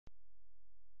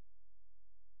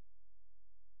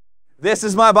This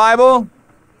is my Bible.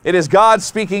 It is God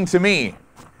speaking to me.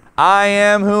 I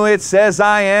am who it says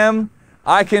I am.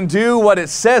 I can do what it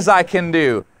says I can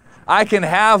do. I can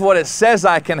have what it says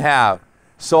I can have.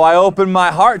 So I open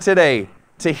my heart today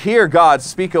to hear God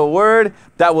speak a word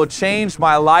that will change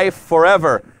my life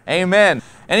forever. Amen.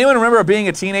 Anyone remember being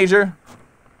a teenager?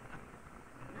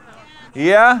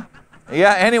 Yeah?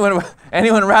 Yeah,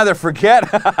 anyone rather forget?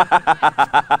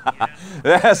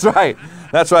 That's right.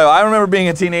 That's right. I remember being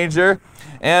a teenager,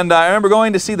 and I remember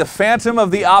going to see the Phantom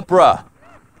of the Opera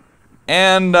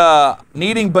and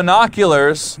needing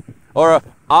binoculars or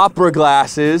opera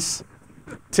glasses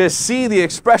to see the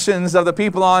expressions of the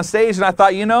people on stage. And I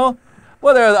thought, you know,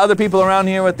 well, there are other people around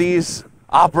here with these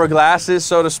opera glasses,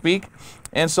 so to speak.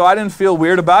 And so I didn't feel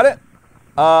weird about it.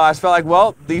 I just felt like,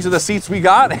 well, these are the seats we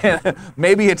got, and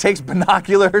maybe it takes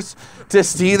binoculars to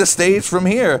see the stage from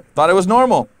here. Thought it was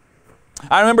normal.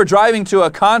 I remember driving to a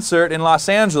concert in Los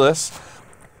Angeles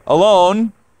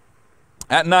alone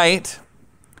at night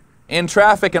in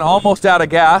traffic and almost out of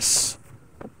gas.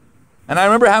 And I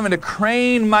remember having to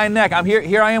crane my neck.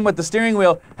 Here I am with the steering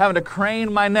wheel, having to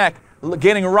crane my neck,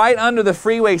 getting right under the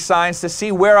freeway signs to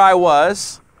see where I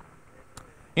was.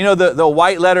 You know, the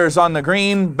white letters on the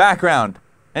green background.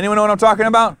 Anyone know what I'm talking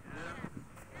about?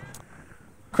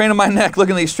 Craning my neck,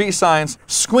 looking at these street signs,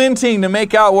 squinting to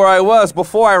make out where I was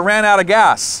before I ran out of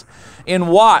gas in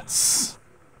Watts.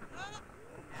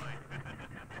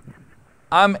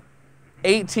 I'm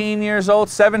 18 years old,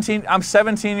 I'm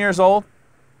 17 years old,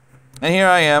 and here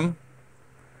I am.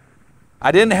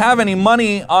 I didn't have any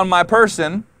money on my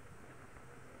person,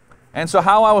 and so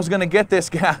how I was going to get this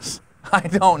gas, I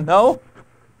don't know.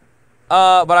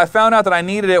 But I found out that I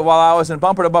needed it while I was in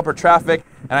bumper-to-bumper traffic,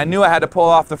 and I knew I had to pull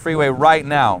off the freeway right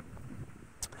now.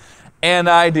 And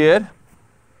I did.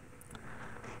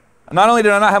 Not only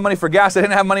did I not have money for gas, I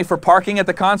didn't have money for parking at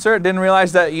the concert. Didn't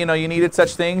realize that, you know, you needed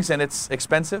such things, and it's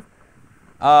expensive.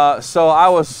 So I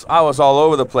was all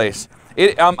over the place.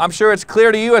 I'm sure it's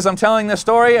clear to you as I'm telling this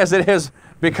story, as it has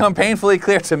become painfully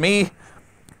clear to me,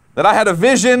 that I had a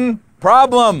vision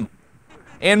problem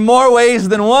in more ways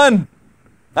than one.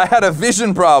 I had a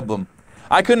vision problem.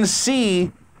 I couldn't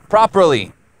see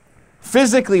properly.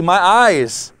 Physically, my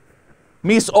eyes,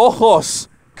 mis ojos,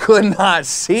 could not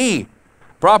see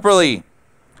properly.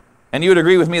 And you would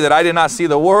agree with me that I did not see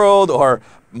the world or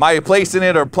my place in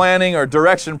it or planning or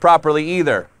direction properly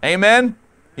either. Amen?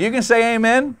 You can say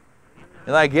amen.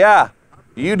 You're like, yeah,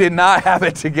 you did not have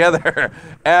it together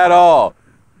at all.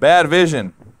 Bad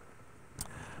vision.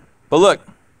 But look,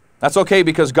 that's okay,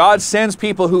 because God sends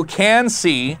people who can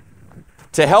see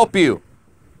to help you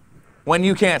when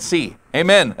you can't see.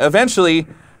 Amen. Eventually,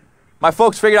 my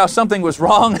folks figured out something was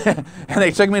wrong, and they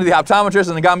took me to the optometrist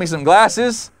and they got me some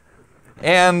glasses.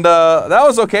 And that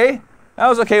was okay. That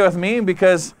was okay with me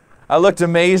because I looked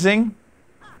amazing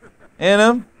in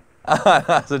them.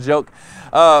 That's a joke.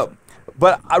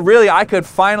 But I could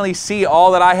finally see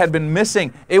all that I had been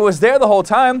missing. It was there the whole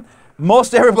time.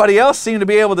 Most everybody else seemed to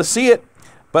be able to see it.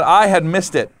 But I had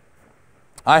missed it.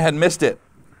 I had missed it.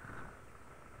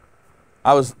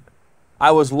 I was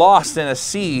lost in a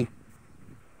sea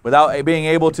without being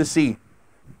able to see.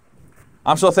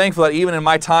 I'm so thankful that even in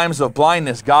my times of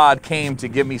blindness, God came to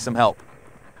give me some help.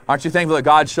 Aren't you thankful that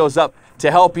God shows up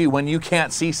to help you when you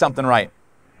can't see something right?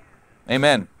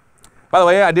 Amen. By the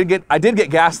way, I did get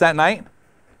gas that night.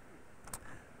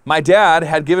 My dad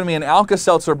had given me an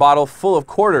Alka-Seltzer bottle full of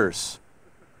quarters.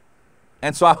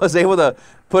 And so I was able to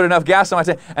put enough gas on my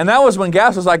tank. And that was when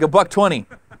gas was like $1.20.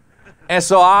 And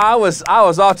so I was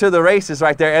off to the races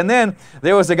right there. And then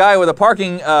there was a guy with a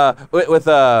parking, with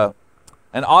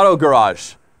an auto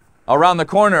garage around the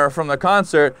corner from the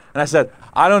concert. And I said,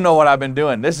 I don't know what I've been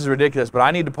doing. This is ridiculous, but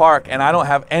I need to park and I don't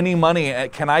have any money.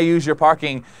 Can I use your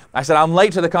parking? I said, I'm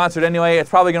late to the concert anyway. It's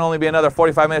probably going to only be another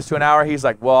 45 minutes to an hour. He's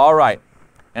like, well, all right.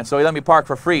 And so he let me park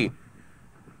for free.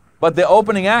 But the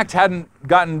opening act hadn't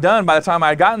gotten done by the time I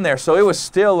had gotten there. So it was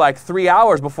still like 3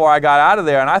 hours before I got out of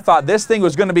there. And I thought this thing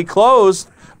was going to be closed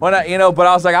when but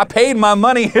I was like, I paid my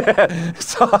money.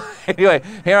 So anyway,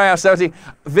 here I am, 17.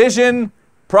 Vision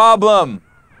problem.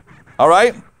 All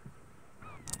right?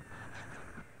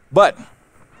 But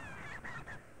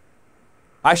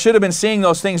I should have been seeing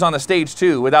those things on the stage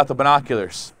too without the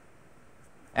binoculars.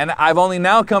 And I've only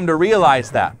now come to realize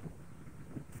that.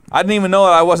 I didn't even know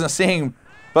that I wasn't seeing.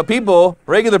 But people,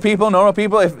 regular people, normal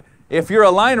people, if you're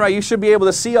aligned right, you should be able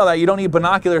to see all that. You don't need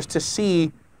binoculars to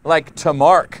see, like, to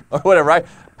Mark or whatever, right?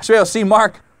 I should be able to see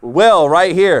Mark well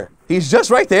right here. He's just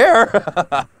right there.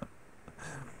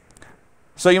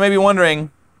 So you may be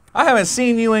wondering, I haven't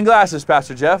seen you in glasses,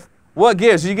 Pastor Jeff. What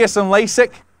gives? Did you get some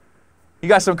LASIK? You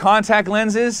got some contact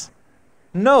lenses?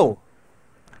 No.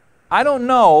 I don't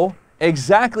know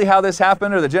exactly how this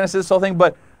happened or the genesis of this whole thing,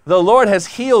 but the Lord has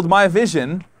healed my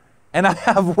vision, and I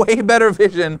have way better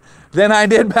vision than I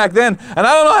did back then. And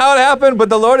I don't know how it happened, but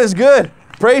the Lord is good.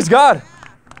 Praise God.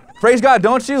 Praise God.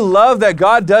 Don't you love that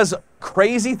God does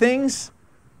crazy things?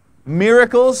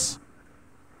 Miracles?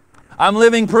 I'm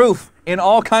living proof in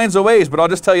all kinds of ways, but I'll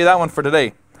just tell you that one for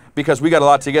today because we got a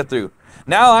lot to get through.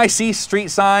 Now I see street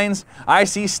signs, I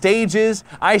see stages,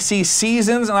 I see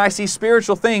seasons, and I see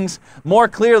spiritual things more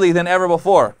clearly than ever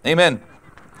before. Amen.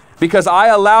 Because I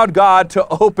allowed God to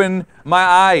open my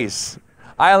eyes.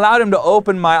 I allowed Him to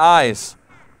open my eyes.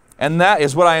 And that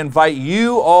is what I invite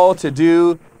you all to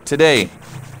do today.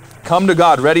 Come to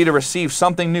God ready to receive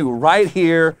something new right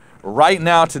here, right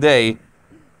now, today,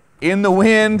 in the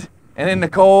wind and in the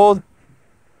cold.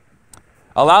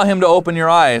 Allow Him to open your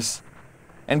eyes.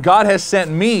 And God has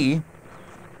sent me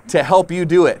to help you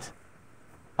do it.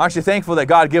 Aren't you thankful that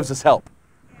God gives us help?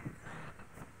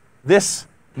 This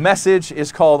message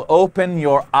is called Open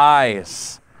Your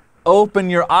Eyes. Open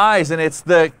your eyes, and it's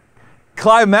the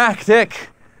climactic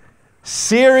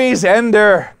series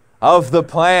ender of the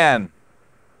plan.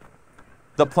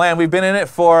 The plan. We've been in it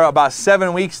for about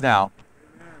 7 weeks now.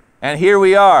 And here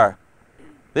we are.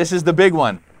 This is the big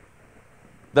one.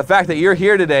 The fact that you're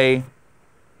here today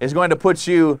is going to put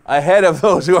you ahead of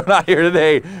those who are not here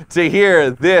today to hear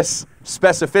this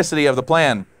specificity of the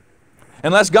plan.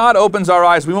 Unless God opens our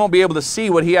eyes, we won't be able to see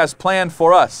what He has planned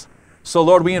for us. So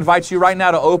Lord, we invite you right now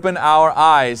to open our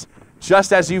eyes,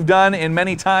 just as you've done in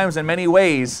many times and many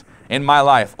ways in my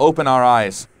life. Open our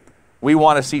eyes. We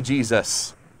want to see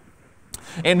Jesus.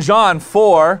 In John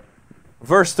 4,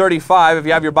 verse 35, if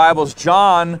you have your Bibles,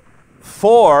 John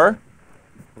 4,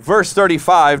 verse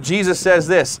 35, Jesus says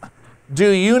this, "Do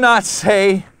you not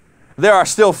say there are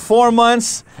still 4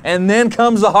 months and then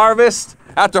comes the harvest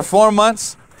after 4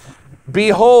 months?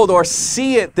 Behold," or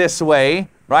see it this way,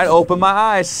 right? Open my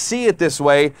eyes, see it this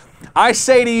way. "I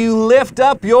say to you, lift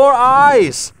up your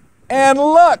eyes and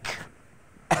look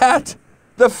at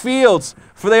the fields,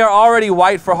 for they are already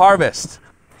white for harvest."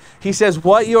 He says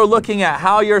what you're looking at,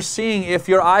 how you're seeing, if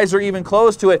your eyes are even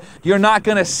closed to it, you're not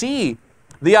going to see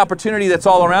the opportunity that's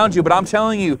all around you. But I'm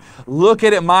telling you, look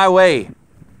at it my way.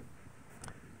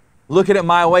 Look at it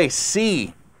my way.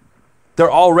 See.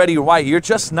 They're already white. You're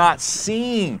just not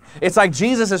seeing. It's like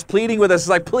Jesus is pleading with us. It's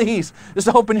like, please, just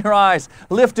open your eyes.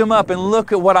 Lift them up and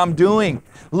look at what I'm doing.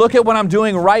 Look at what I'm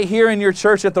doing right here in your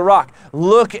church at the Rock.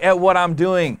 Look at what I'm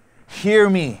doing. Hear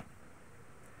me.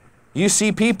 You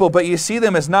see people, but you see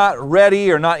them as not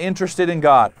ready or not interested in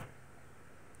God.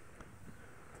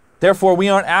 Therefore, we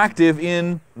aren't active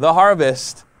in the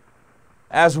harvest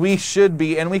as we should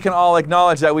be, and we can all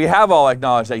acknowledge that. We have all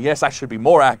acknowledged that, yes, I should be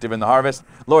more active in the harvest.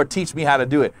 Lord, teach me how to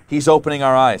do it. He's opening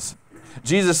our eyes.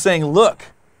 Jesus is saying, look,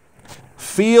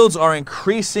 fields are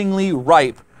increasingly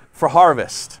ripe for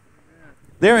harvest.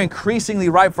 They're increasingly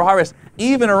ripe for harvest,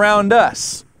 even around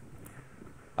us.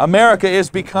 America is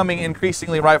becoming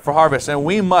increasingly ripe for harvest, and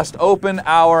we must open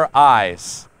our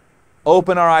eyes.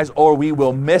 Open our eyes, or we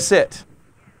will miss it.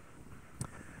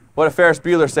 What did Ferris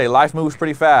Bueller say? Life moves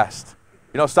pretty fast.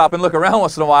 You don't stop and look around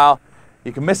once in a while,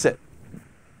 you can miss it.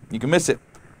 You can miss it.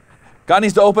 God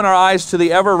needs to open our eyes to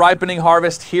the ever-ripening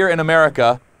harvest here in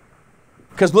America.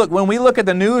 Because look, when we look at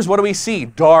the news, what do we see?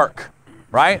 Dark,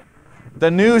 right?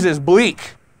 The news is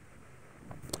bleak.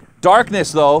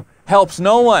 Darkness, though, helps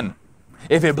no one.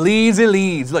 If it bleeds, it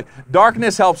leads. Look,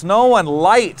 darkness helps no one.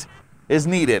 Light is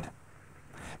needed.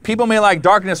 People may like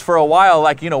darkness for a while,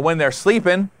 like, when they're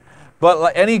sleeping.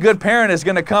 But any good parent is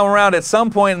going to come around at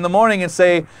some point in the morning and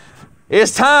say,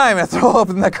 it's time, and throw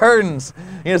open the curtains.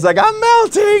 It's like, I'm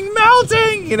melting,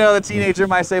 melting. The teenager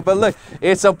might say, but look,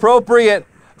 it's appropriate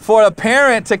for a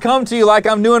parent to come to you like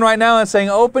I'm doing right now and saying,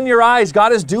 open your eyes.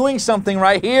 God is doing something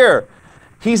right here.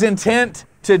 He's intent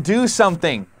to do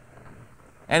something.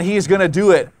 And He's going to do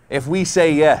it if we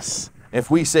say yes. If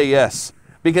we say yes.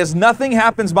 Because nothing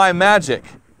happens by magic.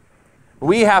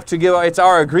 We have to it's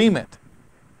our agreement.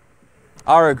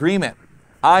 Our agreement.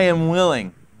 I am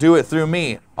willing. Do it through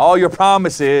me. All your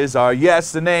promises are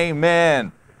yes and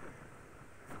amen.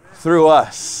 Through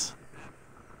us.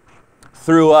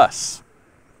 Through us.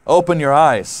 Open your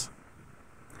eyes.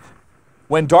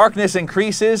 When darkness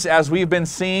increases, as we've been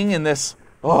seeing in this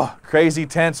crazy,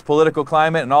 tense political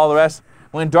climate and all the rest,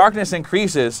 when darkness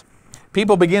increases,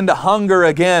 people begin to hunger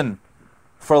again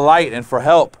for light and for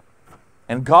help.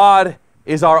 And God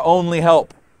is our only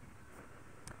help.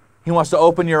 He wants to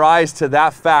open your eyes to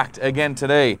that fact again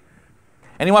today.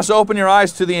 And He wants to open your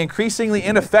eyes to the increasingly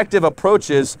ineffective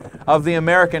approaches of the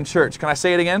American church. Can I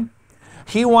say it again?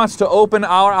 He wants to open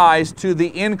our eyes to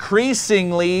the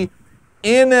increasingly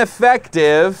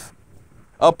ineffective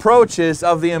approaches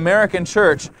of the American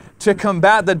church to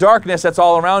combat the darkness that's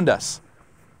all around us.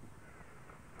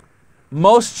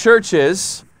 Most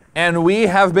churches, and we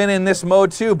have been in this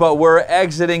mode too, but we're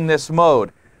exiting this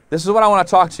mode. This is what I want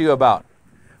to talk to you about.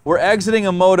 We're exiting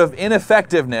a mode of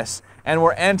ineffectiveness, and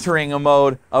we're entering a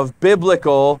mode of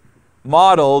biblical,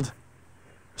 modeled,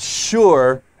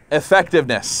 sure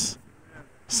effectiveness.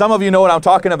 Some of you know what I'm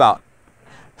talking about.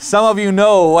 Some of you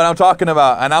know what I'm talking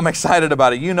about, and I'm excited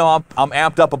about it. You know I'm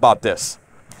amped up about this.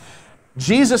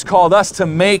 Jesus called us to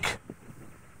make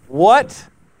what?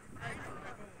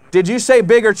 Did you say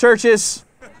bigger churches?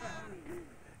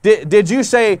 Did you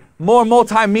say more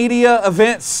multimedia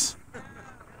events?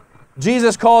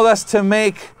 Jesus called us to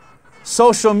make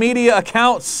social media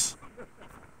accounts.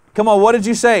 Come on, what did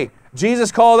you say?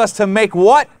 Jesus called us to make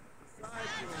what?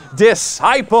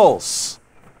 Disciples.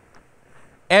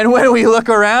 And when we look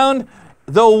around,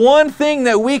 the one thing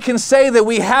that we can say that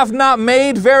we have not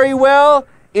made very well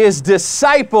is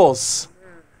disciples.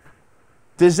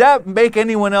 Does that make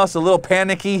anyone else a little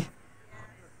panicky?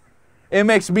 It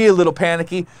makes me a little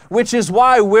panicky, which is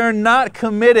why we're not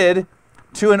committed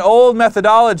to an old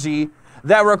methodology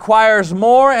that requires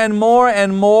more and more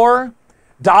and more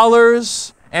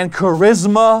dollars and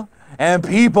charisma and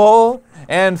people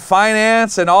and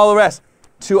finance and all the rest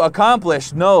to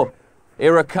accomplish. No, it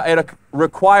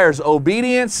requires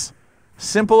obedience,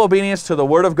 simple obedience to the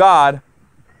Word of God,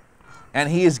 and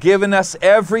He has given us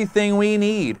everything we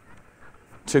need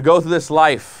to go through this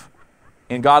life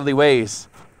in godly ways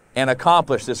and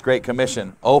accomplish this great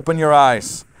commission. Open your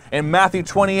eyes. In Matthew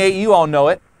 28, you all know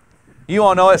it. You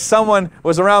all know it. Someone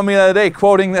was around me the other day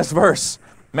quoting this verse.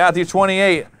 Matthew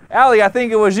 28. Allie, I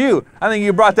think it was you. I think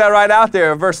you brought that right out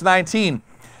there, verse 19.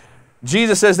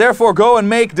 Jesus says, therefore go and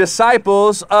make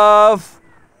disciples of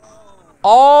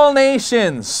all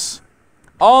nations.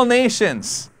 All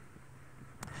nations.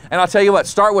 And I'll tell you what,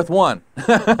 start with one.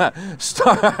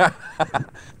 start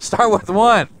with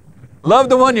one. Love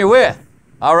the one you're with.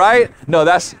 All right? No,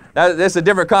 that's a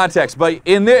different context. But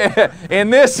in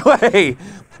this way,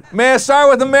 man,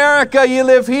 start with America. You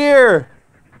live here.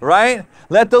 Right?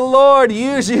 Let the Lord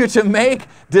use you to make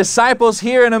disciples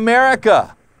here in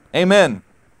America. Amen.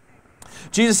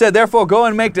 Jesus said, therefore, go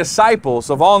and make disciples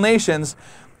of all nations.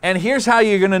 And here's how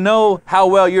you're going to know how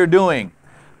well you're doing.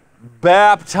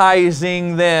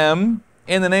 Baptizing them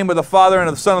in the name of the Father and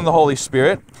of the Son and the Holy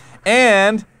Spirit.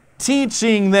 And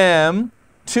teaching them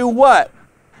to what?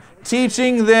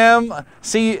 Teaching them,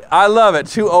 see, I love it,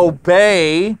 to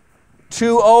obey.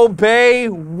 To obey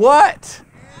what?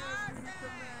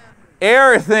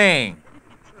 Everything.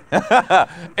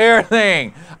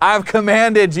 Everything I've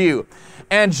commanded you.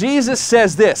 And Jesus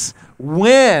says this,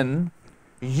 when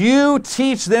you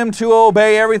teach them to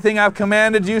obey everything I've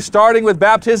commanded you, starting with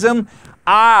baptism,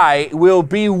 I will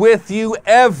be with you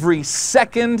every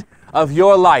second of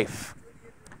your life.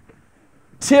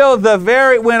 Till the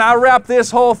when I wrap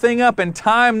this whole thing up and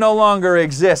time no longer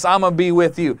exists, I'm going to be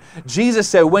with you. Jesus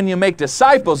said, when you make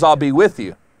disciples, I'll be with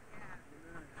you.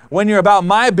 When you're about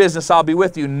my business, I'll be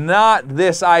with you. Not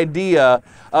this idea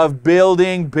of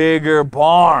building bigger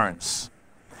barns.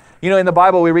 You know, in the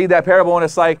Bible, we read that parable and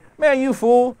it's like, man, you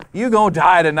fool, you're going to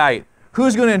die tonight.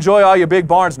 Who's going to enjoy all your big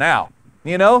barns now?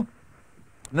 You know?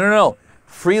 No.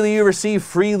 Freely you receive,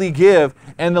 freely give.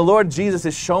 And the Lord Jesus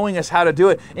is showing us how to do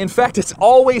it. In fact, it's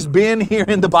always been here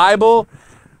in the Bible,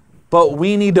 but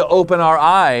we need to open our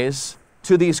eyes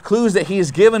to these clues that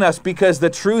He's given us, because the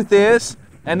truth is,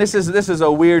 and this is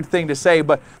a weird thing to say,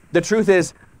 but the truth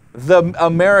is the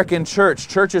American church,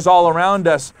 churches all around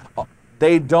us,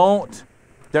 they're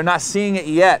not seeing it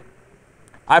yet.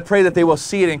 I pray that they will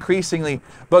see it increasingly.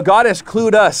 But God has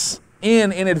clued us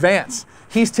in advance.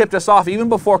 He's tipped us off even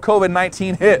before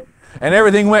COVID-19 hit and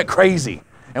everything went crazy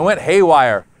and went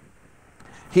haywire.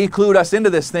 He clued us into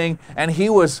this thing, and He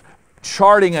was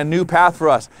charting a new path for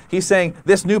us. He's saying,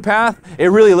 this new path, it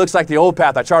really looks like the old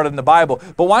path I charted in the Bible,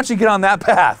 but why don't you get on that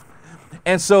path?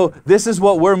 And so this is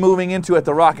what we're moving into at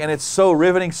The Rock, and it's so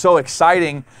riveting, so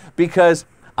exciting, because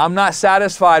I'm not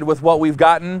satisfied with what we've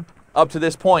gotten up to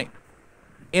this point.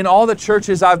 In all the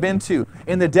churches I've been to,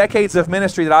 in the decades of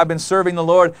ministry that I've been serving the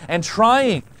Lord and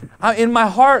trying, in my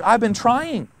heart, I've been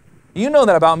trying. You know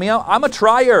that about me. I'm a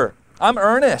trier. I'm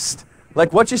earnest.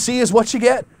 Like, what you see is what you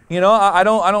get. You know, I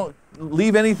don't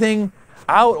leave anything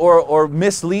out or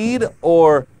mislead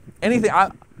or anything.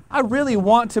 I really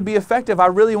want to be effective. I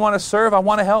really want to serve. I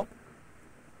want to help.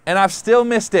 And I've still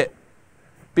missed it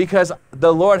because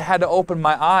the Lord had to open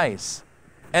my eyes.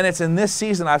 And it's in this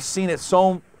season I've seen it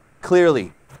so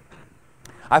clearly.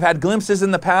 I've had glimpses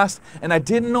in the past, and I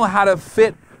didn't know how to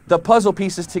fit the puzzle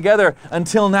pieces together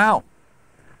until now.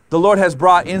 The Lord has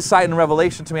brought insight and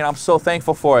revelation to me, and I'm so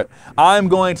thankful for it. I'm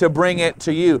going to bring it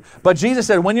to you. But Jesus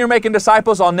said, when you're making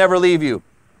disciples, I'll never leave you.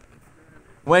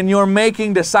 When you're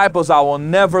making disciples, I will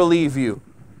never leave you.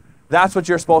 That's what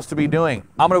you're supposed to be doing.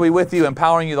 I'm going to be with you,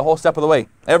 empowering you the whole step of the way,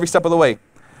 every step of the way.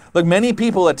 Look, many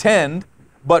people attend,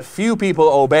 but few people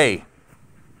obey.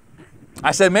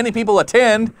 I said many people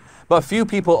attend, but few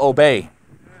people obey.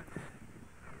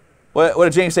 What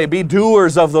did James say? Be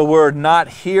doers of the word, not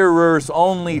hearers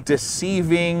only,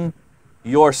 deceiving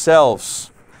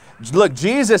yourselves. Look,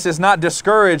 Jesus is not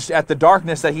discouraged at the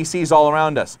darkness that he sees all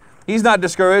around us. He's not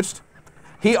discouraged.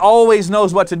 He always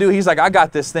knows what to do. He's like, I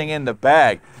got this thing in the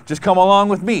bag. Just come along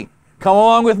with me. Come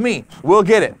along with me. We'll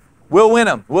get it. We'll win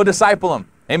them. We'll disciple them.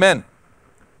 Amen.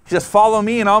 Just follow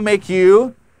me and I'll make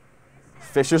you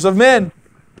fishers of men.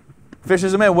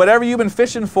 Fishers of men. Whatever you've been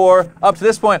fishing for up to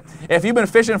this point. If you've been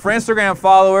fishing for Instagram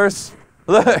followers,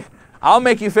 look, I'll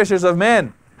make you fishers of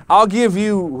men. I'll give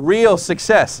you real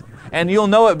success. And you'll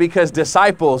know it because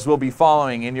disciples will be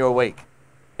following in your wake.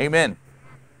 Amen.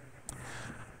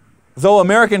 Though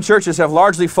American churches have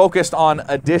largely focused on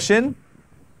addition,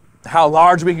 how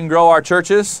large we can grow our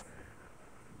churches,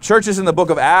 churches in the book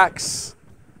of Acts,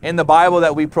 in the Bible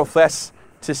that we profess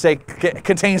to say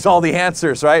contains all the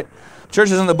answers, right?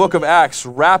 Churches in the book of Acts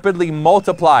rapidly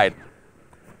multiplied.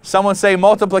 Someone say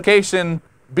multiplication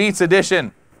beats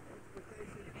addition.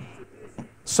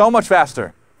 So much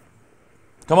faster.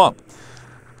 Come on.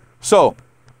 So,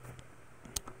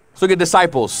 let's look at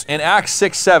disciples. In Acts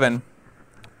 6:7,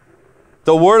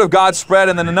 the word of God spread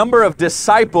and the number of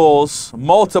disciples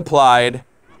multiplied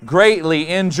greatly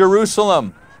in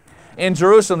Jerusalem. In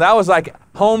Jerusalem, that was like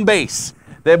home base.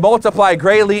 They multiplied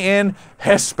greatly in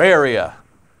Hesperia,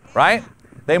 right?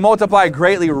 They multiplied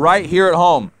greatly right here at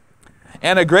home.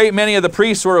 And a great many of the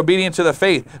priests were obedient to the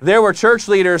faith. There were church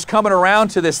leaders coming around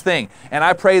to this thing. And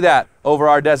I pray that over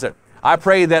our desert. I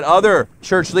pray that other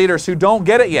church leaders who don't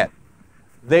get it yet,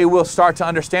 they will start to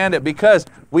understand it, because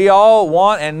we all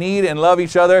want and need and love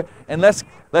each other. And let's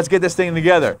get this thing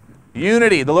together.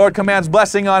 Unity. The Lord commands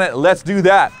blessing on it. Let's do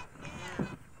that.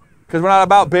 Because we're not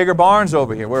about bigger barns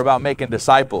over here. We're about making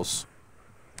disciples.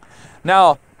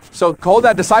 Now, so hold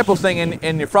that disciples thing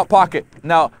in your front pocket.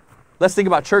 Now, let's think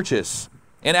about churches.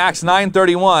 In Acts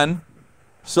 9:31,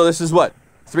 so this is what?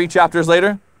 3 chapters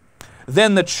later?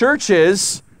 Then the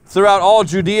churches throughout all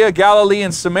Judea, Galilee,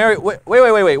 and Samaria.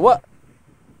 Wait. What?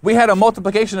 We had a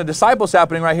multiplication of disciples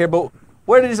happening right here, but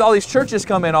where did all these churches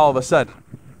come in all of a sudden?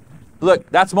 Look,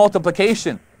 that's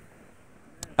multiplication.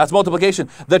 That's multiplication.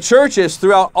 The churches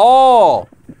throughout all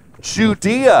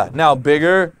Judea, now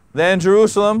bigger than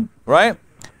Jerusalem, right?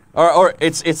 Or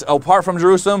it's apart from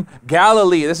Jerusalem,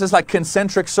 Galilee. This is like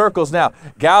concentric circles now.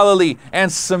 Galilee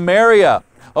and Samaria,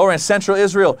 or in central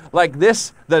Israel, like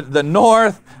this, the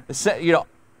north,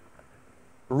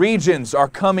 regions are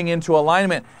coming into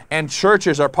alignment, and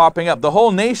churches are popping up. The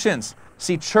whole nations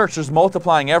see churches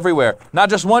multiplying everywhere. Not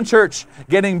just one church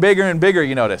getting bigger and bigger,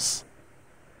 you notice.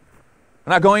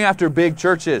 We're not going after big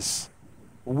churches.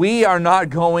 We are not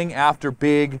going after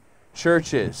big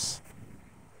churches.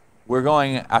 We're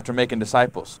going after making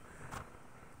disciples.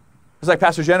 It's like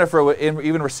Pastor Jennifer,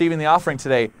 even receiving the offering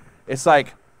today, it's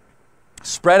like,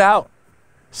 spread out,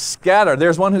 scatter.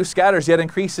 There's one who scatters yet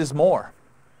increases more.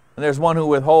 And there's one who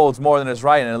withholds more than is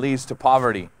right, and it leads to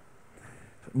poverty.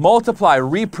 Multiply,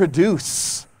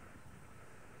 reproduce.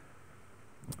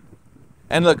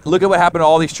 And look at what happened to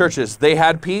all these churches. They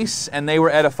had peace and they were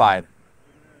edified.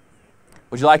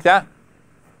 Would you like that?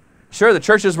 Sure, the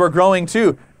churches were growing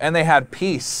too, and they had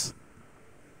peace,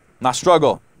 not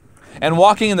struggle. And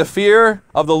walking in the fear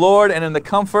of the Lord and in the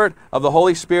comfort of the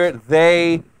Holy Spirit,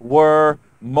 they were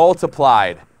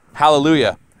multiplied.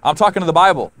 Hallelujah. I'm talking to the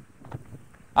Bible.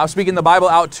 I'm speaking the Bible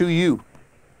out to you.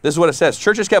 This is what it says.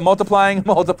 Churches kept multiplying,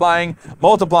 multiplying,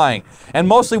 multiplying. And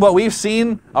mostly what we've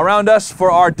seen around us for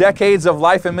our decades of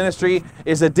life and ministry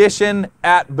is addition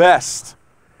at best.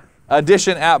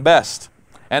 Addition at best.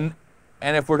 And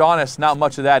if we're honest, not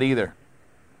much of that either.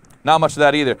 Not much of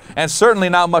that either. And certainly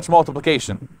not much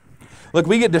multiplication. Look,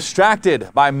 we get distracted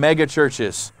by mega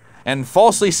churches and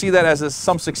falsely see that as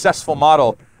some successful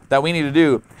model that we need to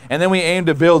do. And then we aim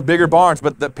to build bigger barns,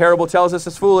 but the parable tells us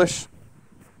it's foolish.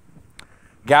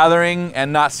 Gathering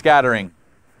and not scattering.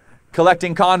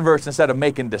 Collecting converts instead of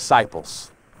making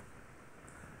disciples.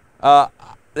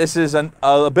 This is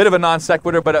a bit of a non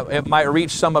sequitur, but it might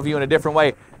reach some of you in a different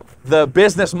way. The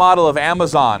business model of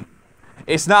Amazon.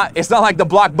 It's not like the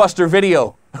Blockbuster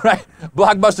Video, right?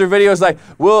 Blockbuster Video is like,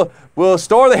 we'll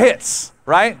store the hits,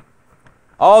 right?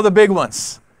 All the big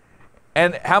ones.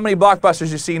 And how many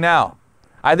Blockbusters you see now?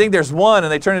 I think there's one,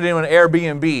 and they turned it into an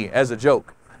Airbnb as a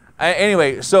joke.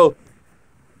 Anyway, so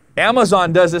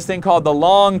Amazon does this thing called the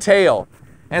long tail.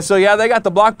 And so, yeah, they got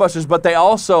the Blockbusters, but they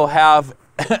also have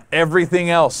everything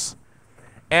else.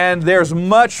 And there's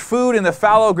much food in the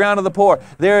fallow ground of the poor.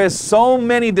 There is so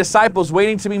many disciples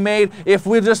waiting to be made if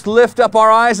we just lift up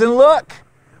our eyes and look.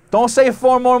 Don't say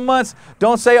 4 more months.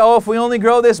 Don't say, oh, if we only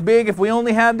grow this big, if we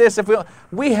only had this,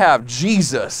 we have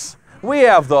Jesus. We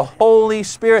have the Holy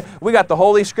Spirit. We got the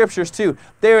Holy Scriptures too.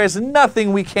 There is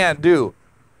nothing we can't do.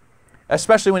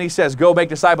 Especially when he says, go make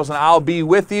disciples and I'll be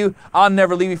with you. I'll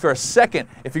never leave you for a second.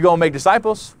 If you go and make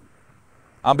disciples,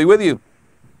 I'll be with you.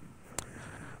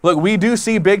 Look, we do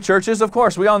see big churches, of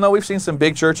course. We all know we've seen some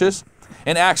big churches.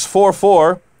 In Acts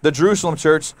 4:4, the Jerusalem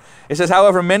church, it says,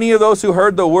 however, many of those who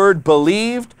heard the word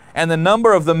believed, and the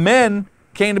number of the men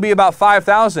came to be about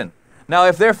 5,000. Now,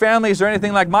 if their families are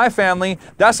anything like my family,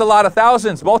 that's a lot of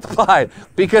thousands multiplied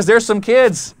because there's some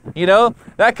kids, you know.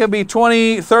 That could be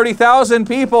 20, 30,000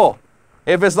 people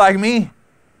if it's like me.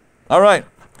 All right.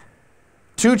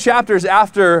 2 chapters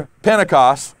after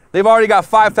Pentecost, they've already got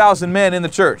 5,000 men in the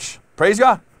church. Praise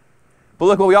God. But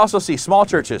look what we also see, small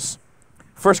churches.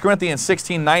 1 Corinthians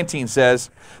 16:19 says,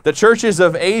 the churches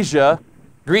of Asia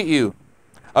greet you.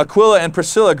 Aquila and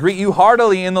Priscilla greet you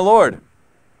heartily in the Lord.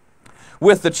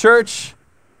 With the church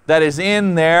that is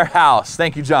in their house.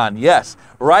 Thank you, John. Yes,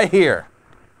 right here.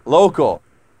 Local,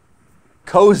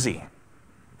 cozy,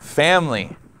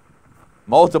 family,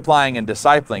 multiplying and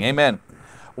discipling. Amen.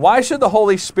 Why should the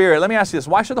Holy Spirit, let me ask you this,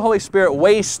 why should the Holy Spirit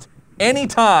waste any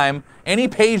time, any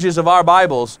pages of our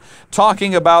Bibles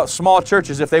talking about small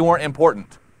churches if they weren't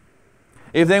important?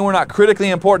 If they were not critically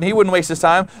important, he wouldn't waste his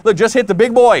time. Look, just hit the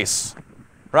big boys,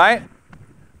 right?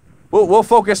 We'll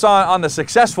focus on the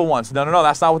successful ones. No,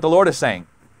 that's not what the Lord is saying.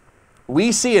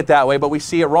 We see it that way, but we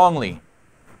see it wrongly.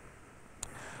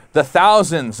 The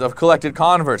thousands of collected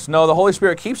converts. No, the Holy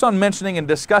Spirit keeps on mentioning and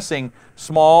discussing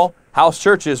small house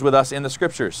churches with us in the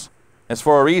Scriptures. It's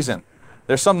for a reason.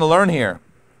 There's something to learn here.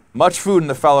 Much food in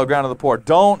the fallow ground of the poor.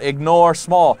 Don't ignore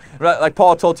small. Like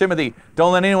Paul told Timothy,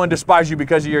 don't let anyone despise you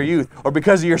because of your youth or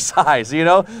because of your size, you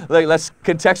know? Like, let's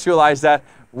contextualize that.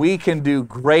 We can do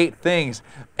great things.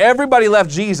 Everybody left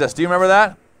Jesus. Do you remember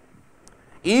that?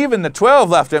 Even the 12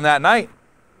 left him that night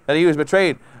that he was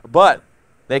betrayed. But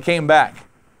they came back.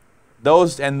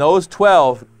 Those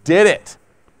 12 did it.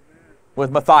 With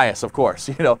Matthias, of course.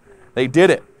 You know, they did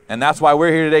it. And that's why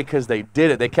we're here today, because they did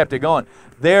it. They kept it going.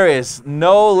 There is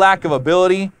no lack of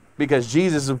ability because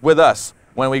Jesus is with us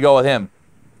when we go with him.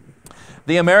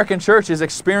 The American church is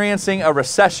experiencing a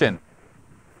recession.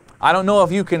 I don't know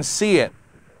if you can see it,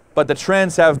 but the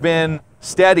trends have been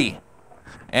steady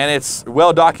and it's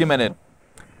well documented.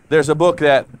 There's a book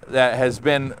that has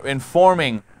been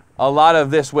informing a lot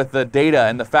of this with the data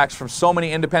and the facts from so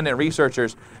many independent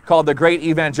researchers called The Great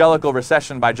Evangelical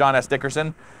Recession by John S.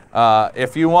 Dickerson.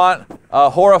 If you want a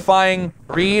horrifying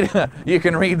read, you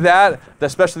can read that,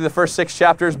 especially the first 6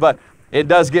 chapters, but it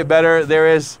does get better. There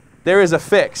is a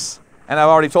fix, and I've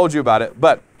already told you about it.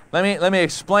 But let me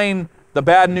explain the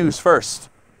bad news first.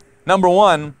 Number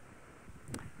 1,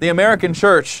 the American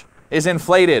church is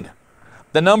inflated.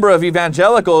 The number of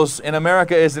evangelicals in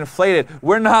America is inflated.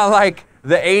 We're not like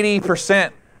the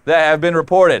 80% that have been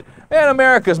reported. Man,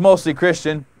 America's mostly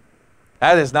Christian.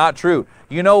 That is not true.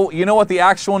 You know what the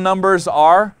actual numbers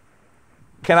are?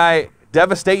 Can I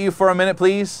devastate you for a minute,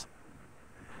 please?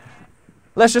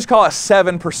 Let's just call it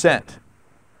 7%.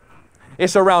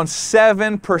 It's around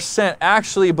 7%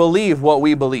 actually believe what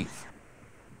we believe.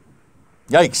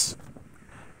 Yikes.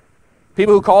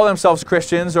 People who call themselves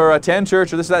Christians or attend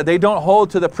church or this or that, they don't hold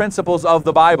to the principles of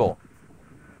the Bible.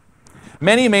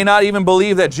 Many may not even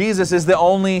believe that Jesus is the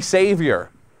only Savior.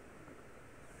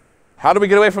 How do we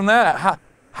get away from that?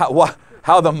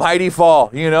 How the mighty fall,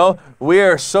 you know? We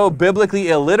are so biblically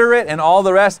illiterate and all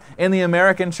the rest in the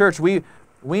American church. We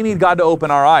need God to open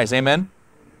our eyes. Amen?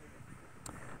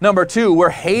 Number 2, we're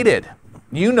hated.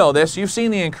 You know this. You've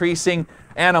seen the increasing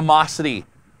animosity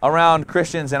around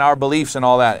Christians and our beliefs and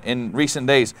all that in recent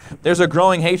days. There's a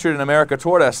growing hatred in America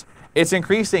toward us. It's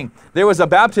increasing. There was a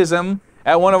baptism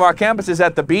at one of our campuses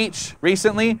at the beach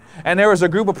recently, and there was a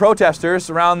group of protesters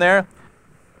around there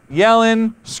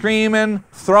yelling, screaming,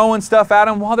 throwing stuff at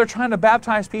them while they're trying to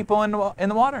baptize people in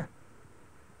the water.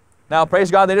 Now, praise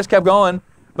God, they just kept going.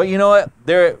 But you know what?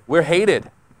 We're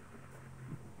hated.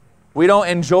 We don't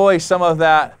enjoy some of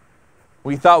that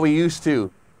we thought we used to.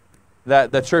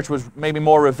 That the church was maybe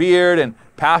more revered and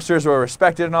pastors were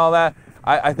respected and all that.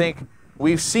 I think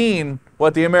we've seen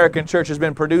what the American church has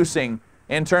been producing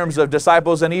in terms of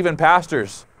disciples and even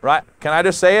pastors, right? Can I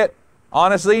just say it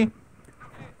honestly?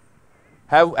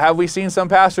 Have we seen some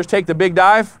pastors take the big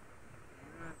dive?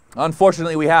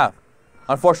 Unfortunately, we have.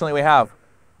 Unfortunately, we have.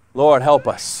 Lord, help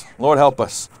us. Lord, help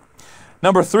us.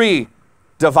 Number 3,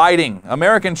 dividing.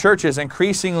 American churches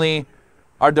increasingly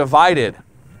are divided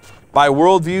by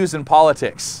worldviews and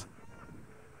politics.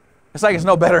 It's like it's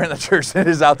no better in the church than it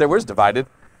is out there. We're just divided.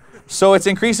 So it's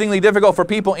increasingly difficult for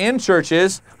people in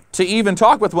churches to even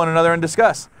talk with one another and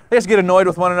discuss. They just get annoyed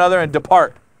with one another and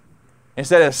depart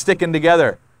instead of sticking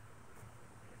together.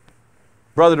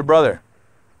 Brother to brother.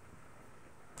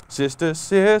 Sister,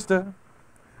 sister.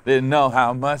 Didn't know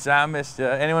how much I missed you.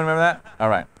 Anyone remember that? All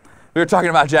right. We were talking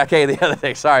about Jack A the other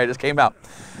day. Sorry, it just came out.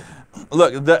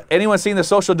 Look, anyone seen The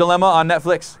Social Dilemma on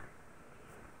Netflix?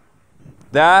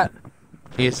 That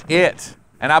is it.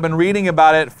 And I've been reading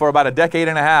about it for about a decade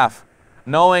and a half,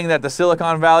 knowing that the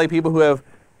Silicon Valley people who have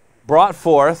brought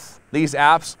forth these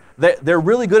apps, they're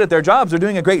really good at their jobs. They're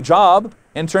doing a great job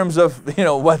in terms of,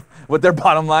 what their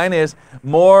bottom line is.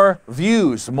 More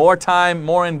views, more time,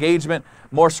 more engagement,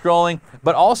 more scrolling.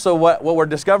 But also what we're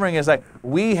discovering is that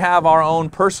we have our own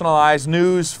personalized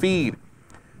news feed.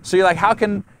 So you're like, how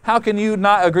can you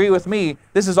not agree with me?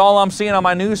 This is all I'm seeing on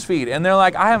my news feed. And they're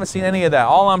like, I haven't seen any of that.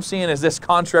 All I'm seeing is this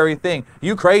contrary thing.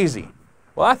 You crazy.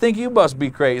 Well, I think you must be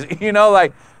crazy.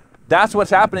 That's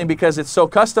what's happening because it's so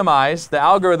customized, the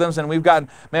algorithms, and we've gotten,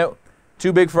 man,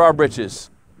 too big for our britches,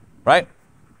 right?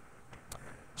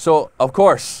 So, of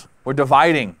course, we're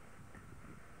dividing.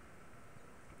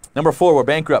 Number 4, we're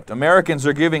bankrupt. Americans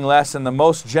are giving less, and the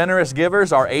most generous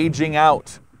givers are aging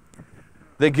out.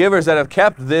 The givers that have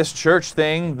kept this church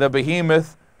thing, the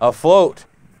behemoth, afloat,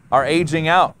 are aging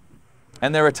out.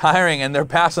 And they're retiring, and they're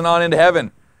passing on into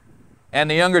heaven.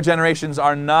 And the younger generations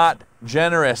are not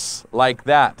generous like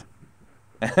that.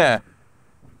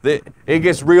 It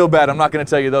gets real bad. I'm not going to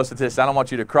tell you those statistics. I don't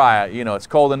want you to cry. It's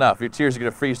cold enough. Your tears are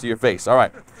going to freeze to your face. All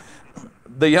right.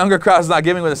 The younger crowd is not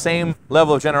giving with the same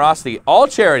level of generosity. All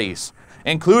charities,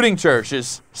 including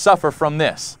churches, suffer from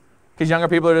this because younger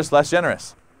people are just less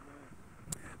generous.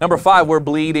 Number 5, we're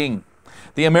bleeding.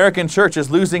 The American church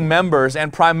is losing members,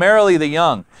 and primarily the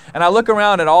young. And I look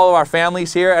around at all of our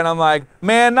families here, and I'm like,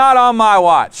 man, not on my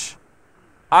watch.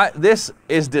 This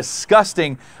is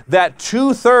disgusting that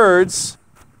 2/3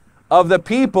 of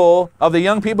the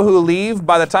young people who leave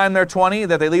by the time they're 20,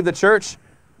 that they leave the church,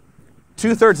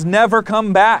 2/3 never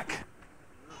come back.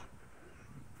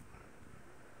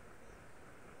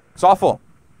 It's awful.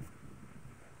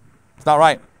 It's not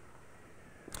right.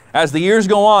 As the years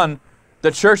go on,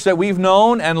 the church that we've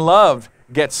known and loved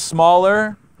gets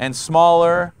smaller and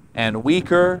smaller and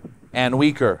weaker and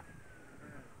weaker.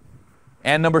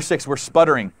 And number 6, we're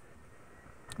sputtering.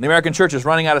 The American church is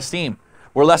running out of steam.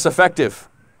 We're less effective.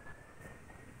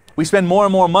 We spend more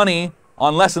and more money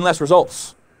on less and less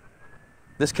results.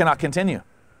 This cannot continue.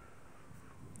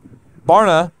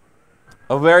 Barna,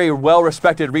 a very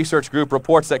well-respected research group,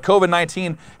 reports that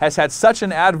COVID-19 has had such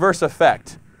an adverse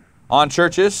effect on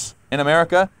churches in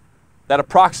America that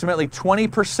approximately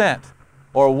 20%,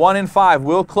 or 1 in 5,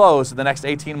 will close in the next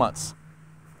 18 months.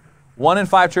 1 in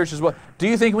 5 churches will. Do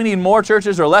you think we need more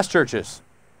churches or less churches?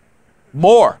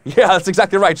 More. Yeah, that's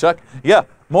exactly right, Chuck. Yeah,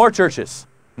 more churches,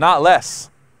 not less.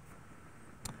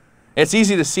 It's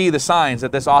easy to see the signs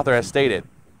that this author has stated.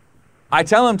 I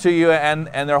tell them to you and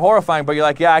they're horrifying, but you're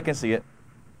like, yeah, I can see it.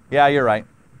 Yeah, you're right.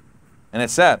 And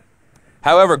it's sad.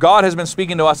 However, God has been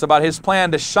speaking to us about His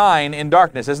plan to shine in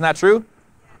darkness. Isn't that true?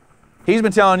 He's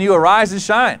been telling you, arise and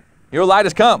shine. Your light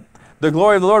has come. The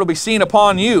glory of the Lord will be seen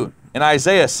upon you. In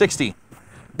Isaiah 60.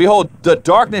 Behold, the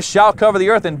darkness shall cover the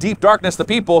earth, and deep darkness the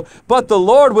people, but the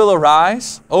Lord will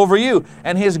arise over you,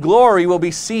 and His glory will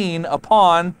be seen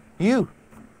upon you.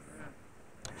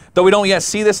 Though we don't yet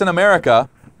see this in America,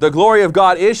 the glory of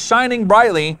God is shining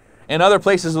brightly in other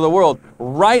places of the world,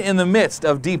 right in the midst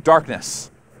of deep darkness.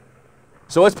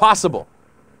 So it's possible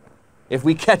if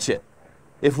we catch it,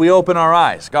 if we open our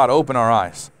eyes. God, open our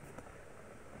eyes.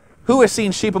 Who has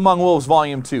seen Sheep Among Wolves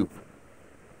Volume 2?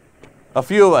 A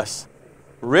few of us.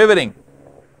 Riveting.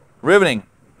 Riveting.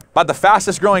 About the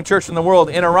fastest growing church in the world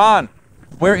in Iran,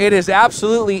 where it is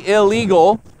absolutely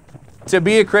illegal to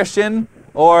be a Christian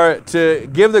or to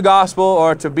give the gospel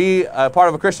or to be a part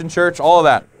of a Christian church, all of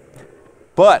that.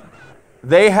 But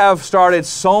they have started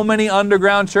so many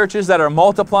underground churches that are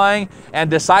multiplying and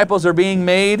disciples are being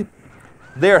made.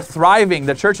 They're thriving.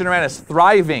 The church in Iran is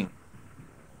thriving.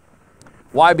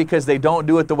 Why? Because they don't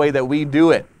do it the way that we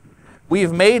do it.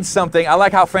 We've made something. I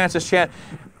like how Francis Chan,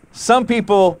 some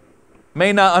people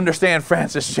may not understand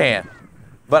Francis Chan,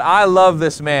 but I love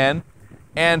this man.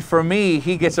 And for me,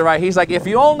 he gets it right. He's like, if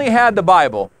you only had the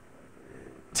Bible,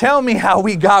 tell me how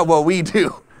we got what we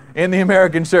do in the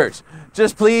American church.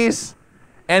 Just please.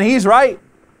 And he's right.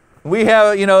 We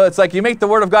have, it's like you make the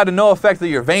Word of God to no effect through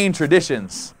your vain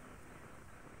traditions.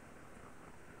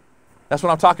 That's what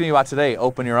I'm talking to you about today.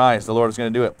 Open your eyes. The Lord is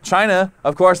going to do it. China,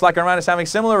 of course, like Iran, is having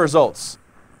similar results.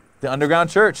 The underground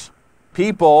church.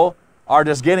 People are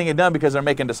just getting it done because they're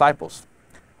making disciples.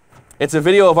 It's a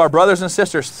video of our brothers and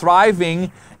sisters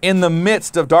thriving in the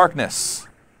midst of darkness.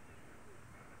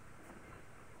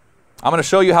 I'm going to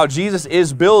show you how Jesus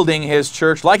is building His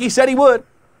church like He said He would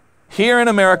here in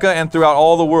America and throughout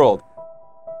all the world.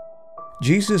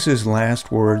 Jesus'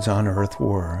 last words on earth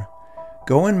were,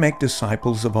 "Go and make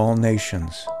disciples of all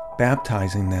nations,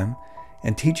 baptizing them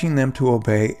and teaching them to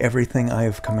obey everything I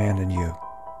have commanded you."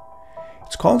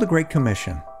 It's called the Great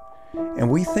Commission, and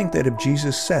we think that if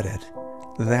Jesus said it,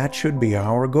 that should be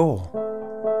our goal.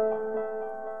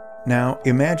 Now,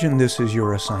 imagine this is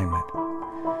your assignment.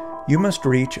 You must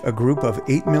reach a group of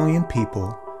 8 million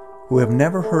people who have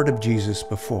never heard of Jesus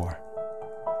before.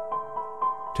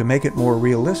 To make it more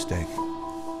realistic,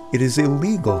 it is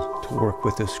illegal to work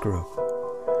with this group.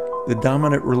 The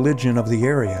dominant religion of the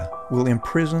area will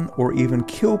imprison or even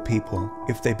kill people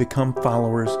if they become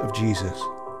followers of Jesus.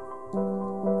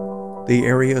 The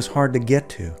area is hard to get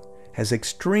to, has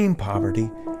extreme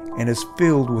poverty, and is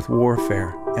filled with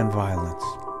warfare and violence.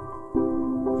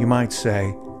 You might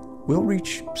say, we'll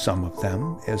reach some of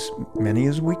them, as many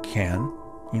as we can,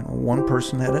 one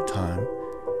person at a time.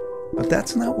 But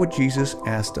that's not what Jesus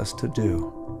asked us to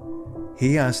do.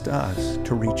 He asked us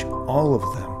to reach all of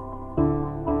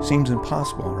them. Seems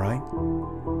impossible, right?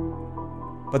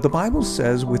 But the Bible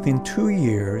says within 2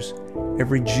 years,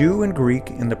 every Jew and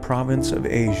Greek in the province of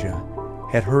Asia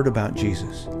had heard about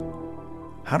Jesus.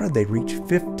 How did they reach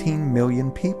 15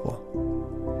 million people?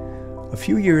 A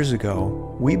few years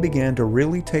ago, we began to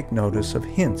really take notice of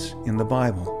hints in the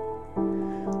Bible.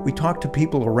 We talked to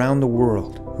people around the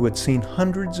world who had seen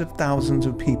hundreds of thousands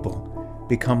of people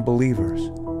become believers.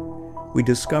 We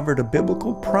discovered a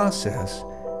biblical process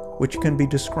which can be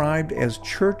described as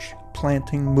church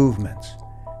planting movements,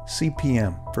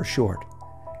 CPM for short,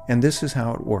 and this is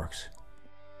how it works.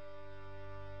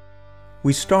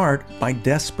 We start by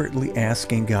desperately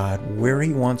asking God where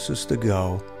He wants us to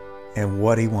go and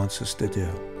what He wants us to do.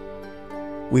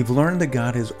 We've learned that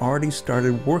God has already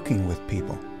started working with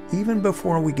people, even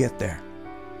before we get there.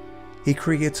 He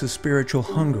creates a spiritual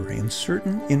hunger in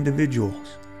certain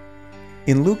individuals.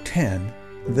 In Luke 10,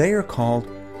 they are called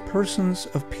persons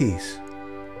of peace.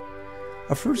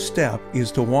 A first step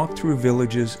is to walk through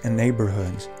villages and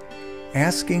neighborhoods,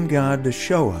 asking God to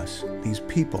show us these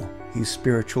people He's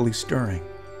spiritually stirring.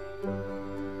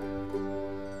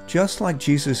 Just like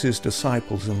Jesus'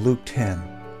 disciples in Luke 10,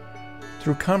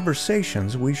 through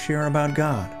conversations we share about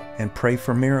God and pray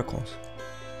for miracles.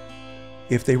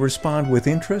 If they respond with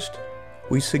interest,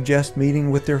 we suggest meeting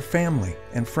with their family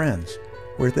and friends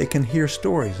where they can hear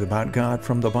stories about God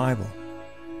from the Bible.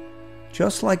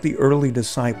 Just like the early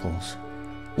disciples,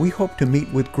 we hope to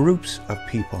meet with groups of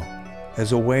people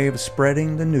as a way of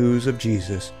spreading the news of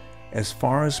Jesus as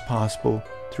far as possible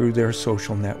through their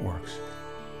social networks.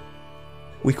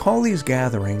 We call these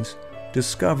gatherings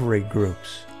discovery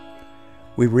groups.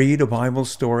 We read a Bible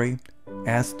story,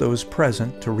 ask those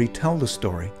present to retell the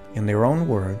story in their own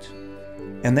words,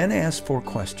 and then ask 4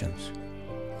 questions.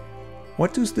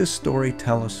 What does this story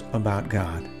tell us about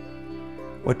God?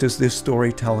 What does this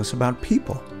story tell us about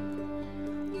people?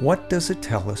 What does it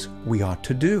tell us we ought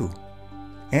to do?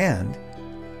 And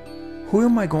who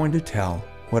am I going to tell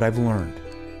what I've learned?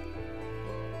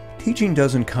 Teaching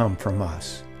doesn't come from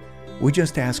us. We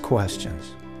just ask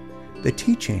questions. The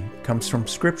teaching comes from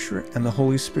Scripture and the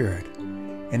Holy Spirit,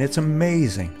 and it's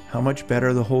amazing how much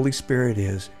better the Holy Spirit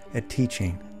is at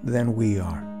teaching than we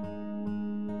are.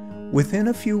 Within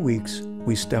a few weeks,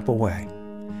 we step away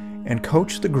and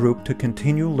coach the group to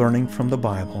continue learning from the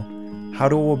Bible how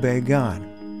to obey God,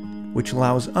 which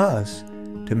allows us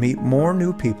to meet more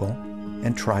new people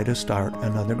and try to start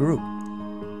another group.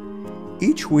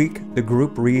 Each week, the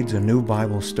group reads a new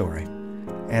Bible story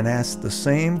and asks the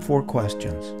same 4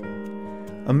 questions.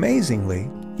 Amazingly,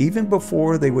 even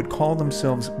before they would call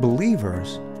themselves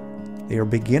believers, they are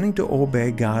beginning to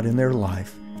obey God in their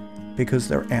life because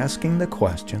they're asking the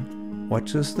question, what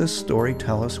does this story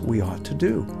tell us we ought to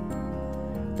do?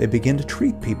 They begin to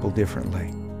treat people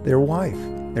differently, their wife,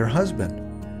 their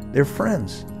husband, their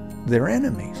friends, their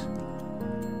enemies.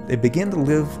 They begin to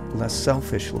live less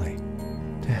selfishly,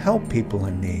 to help people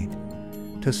in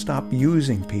need, to stop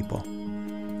using people,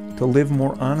 to live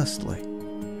more honestly,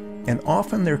 and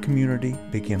often their community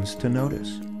begins to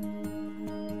notice.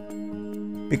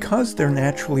 Because they're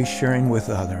naturally sharing with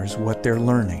others what they're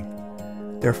learning,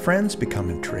 their friends become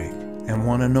intrigued and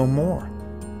want to know more.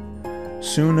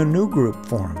 Soon a new group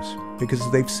forms because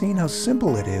they've seen how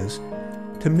simple it is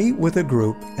to meet with a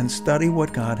group and study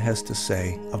what God has to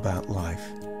say about life.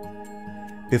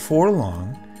 Before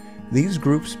long, these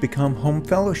groups become home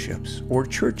fellowships or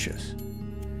churches.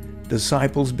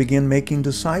 Disciples begin making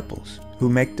disciples who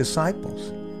make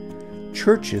disciples.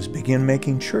 Churches begin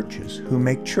making churches who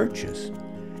make churches.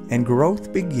 And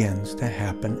growth begins to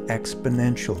happen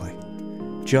exponentially,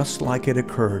 just like it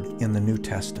occurred in the New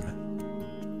Testament.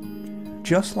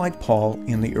 Just like Paul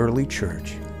in the early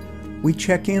church, we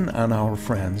check in on our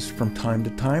friends from time to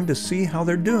time to see how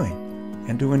they're doing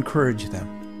and to encourage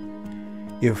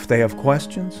them. If they have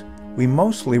questions, we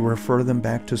mostly refer them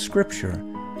back to Scripture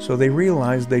so they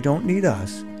realize they don't need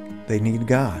us, they need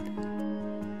God.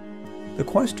 The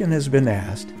question has been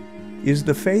asked, is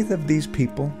the faith of these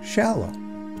people shallow?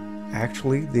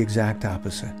 Actually, the exact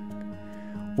opposite.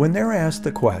 When they're asked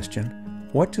the question,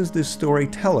 what does this story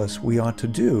tell us we ought to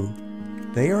do?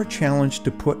 They are challenged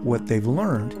to put what they've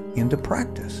learned into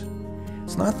practice.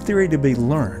 It's not theory to be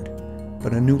learned,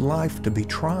 but a new life to be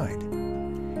tried.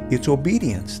 It's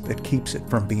obedience that keeps it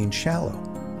from being shallow.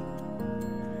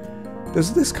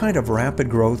 Does this kind of rapid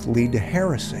growth lead to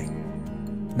heresy?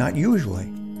 Not usually,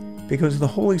 because the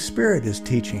Holy Spirit is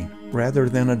teaching rather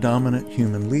than a dominant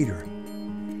human leader.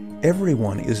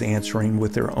 Everyone is answering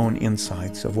with their own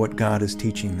insights of what God is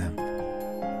teaching them.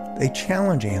 They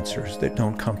challenge answers that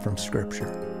don't come from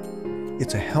Scripture.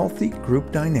 It's a healthy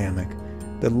group dynamic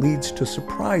that leads to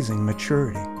surprising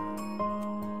maturity.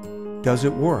 Does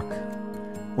it work?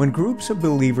 When groups of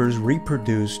believers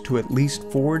reproduce to at least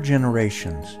 4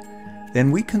 generations,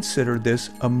 then we consider this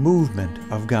a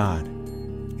movement of God,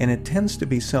 and it tends to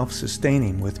be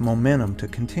self-sustaining with momentum to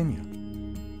continue.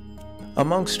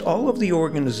 Amongst all of the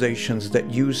organizations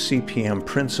that use CPM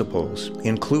principles,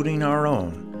 including our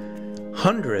own,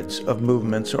 hundreds of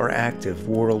movements are active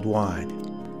worldwide,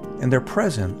 and they're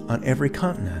present on every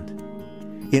continent.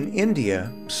 In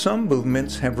India, some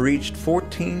movements have reached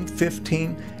 14,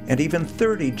 15, and even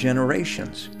 30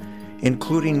 generations,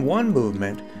 including one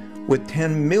movement with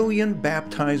 10 million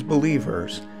baptized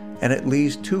believers and at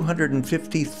least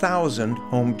 250,000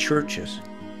 home churches.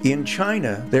 In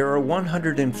China, there are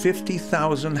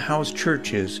 150,000 house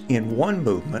churches in one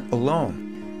movement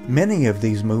alone. Many of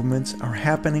these movements are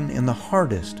happening in the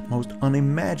hardest, most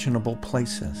unimaginable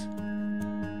places.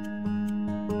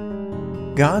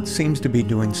 God seems to be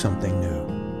doing something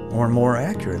new, or more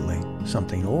accurately,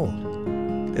 something old.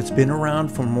 It's been around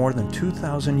for more than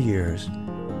 2,000 years,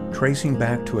 tracing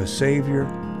back to a Savior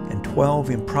and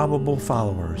 12 improbable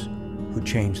followers who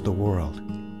changed the world.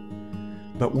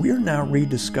 But we're now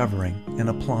rediscovering and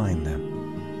applying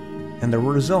them, and the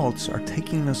results are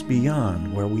taking us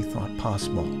beyond where we thought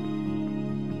possible.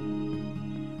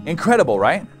 Incredible,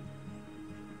 right?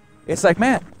 It's like,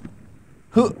 man,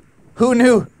 who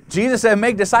knew Jesus said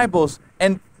make disciples,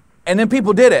 and then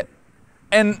people did it,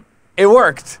 and it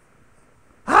worked.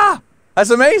 That's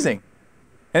amazing.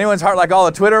 Anyone's heart like all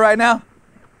of Twitter right now?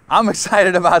 I'm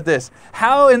excited about this.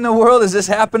 How in the world is this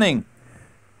happening?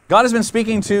 God has been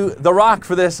speaking to The Rock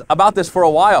about this for a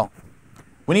while.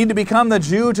 We need to become the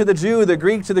Jew to the Jew, the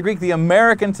Greek to the Greek, the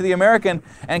American to the American,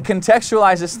 and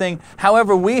contextualize this thing.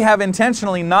 However, we have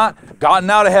intentionally not gotten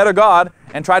out ahead of God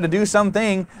and tried to do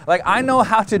something. Like, I know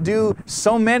how to do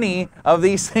so many of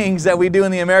these things that we do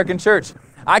in the American church.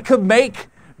 I could make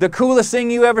the coolest thing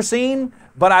you ever seen,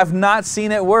 but I've not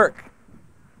seen it work.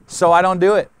 So I don't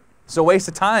do it. It's a waste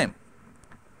of time.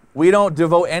 We don't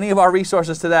devote any of our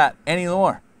resources to that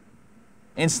anymore.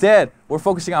 Instead, we're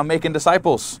focusing on making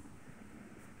disciples.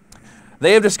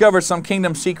 They have discovered some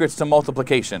kingdom secrets to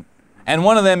multiplication. And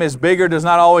one of them is bigger does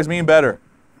not always mean better.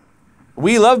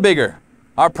 We love bigger.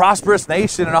 Our prosperous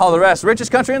nation and all the rest.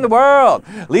 Richest country in the world.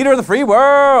 Leader of the free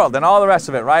world. And all the rest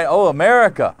of it, right? Oh,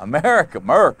 America, America,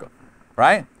 America.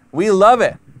 Right? We love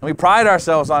it. And we pride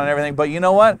ourselves on it and everything. But you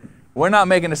know what? We're not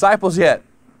making disciples yet.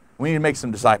 We need to make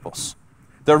some disciples.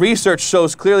 The research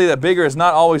shows clearly that bigger is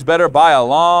not always better by a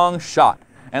long shot.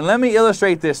 And let me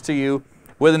illustrate this to you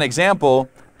with an example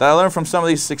that I learned from some of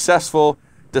these successful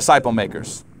disciple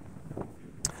makers.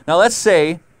 Now let's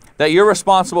say that you're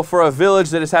responsible for a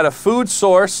village that has had a food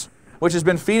source which has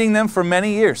been feeding them for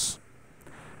many years.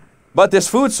 But this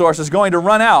food source is going to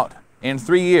run out in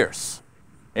 3 years.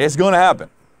 It's going to happen.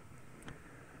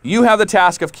 You have the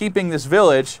task of keeping this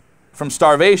village from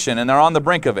starvation, and they're on the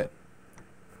brink of it.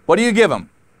 What do you give them?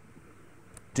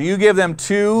 Do you give them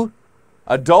 2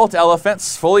 adult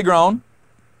elephants, fully grown,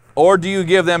 Or do you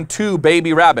give them 2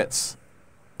 baby rabbits?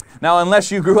 Now,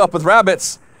 unless you grew up with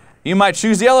rabbits, you might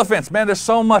choose the elephants. Man, they're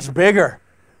so much bigger.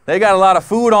 They got a lot of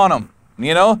food on them.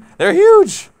 You know, they're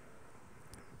huge.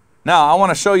 Now, I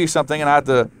want to show you something, and I have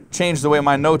to change the way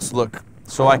my notes look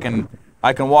so I can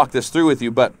walk this through with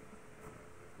you. But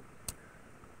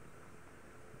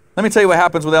let me tell you what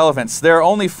happens with elephants. They're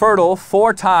only fertile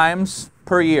 4 times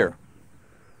per year.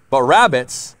 But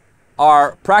rabbits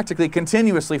are practically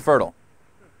continuously fertile.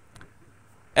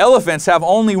 Elephants have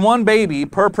only 1 baby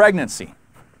per pregnancy.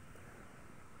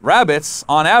 Rabbits,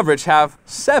 on average, have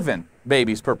 7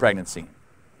 babies per pregnancy.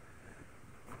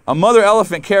 A mother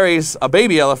elephant carries a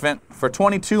baby elephant for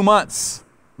 22 months.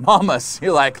 Mamas,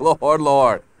 you're like, Lord,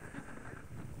 Lord.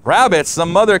 Rabbits, the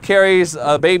mother carries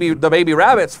the baby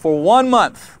rabbits for 1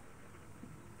 month.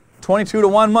 22 to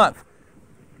 1 month.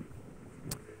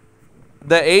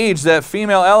 The age that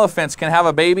female elephants can have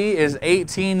a baby is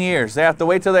 18 years. They have to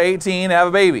wait till they're 18 to have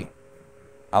a baby.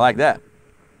 I like that.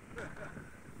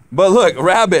 But look,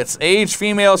 rabbits, age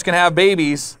females can have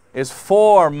babies is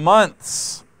 4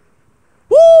 months.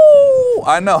 Woo!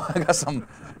 I know, I got some,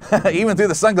 even through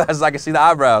the sunglasses, I can see the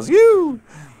eyebrows. You.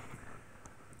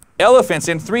 Elephants,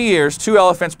 in 3 years, 2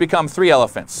 elephants become 3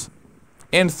 elephants.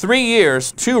 In 3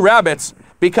 years, 2 rabbits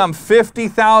become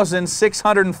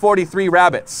 50,643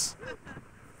 rabbits.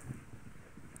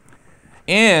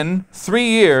 In 3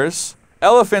 years,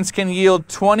 elephants can yield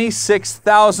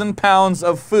 26,000 pounds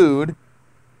of food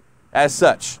as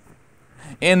such.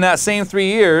 In that same 3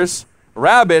 years,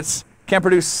 rabbits can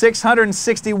produce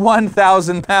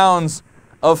 661,000 pounds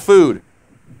of food.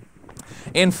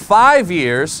 In 5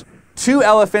 years, 2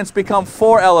 elephants become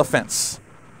 4 elephants.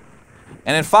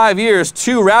 And in 5 years,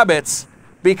 2 rabbits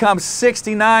become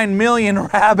 69 million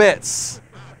rabbits.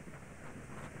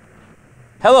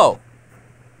 Hello.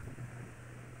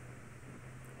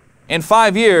 In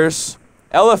 5 years,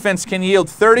 elephants can yield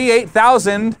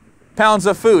 38,000 pounds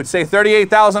of food. Say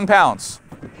 38,000 pounds.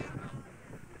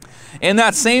 In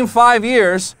that same 5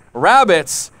 years,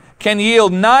 rabbits can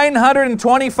yield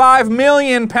 925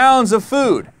 million pounds of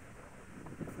food.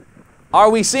 Are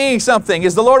we seeing something?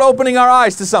 Is the Lord opening our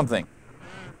eyes to something?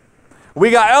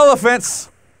 We got elephants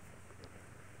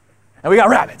and we got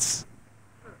rabbits.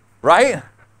 Right?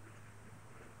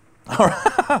 All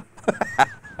right.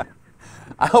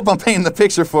 I hope I'm painting the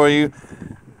picture for you,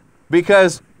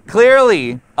 because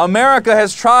clearly America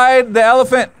has tried the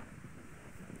elephant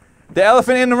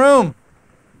in the room.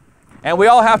 And we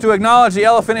all have to acknowledge the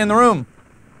elephant in the room.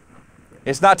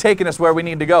 It's not taking us where we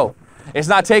need to go. It's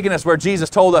not taking us where Jesus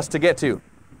told us to get to.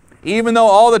 Even though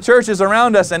all the churches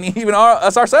around us and even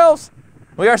us ourselves,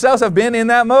 we ourselves have been in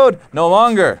that mode. No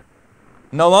longer.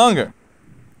 No longer.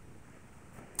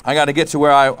 I got to get to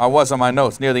where I was on my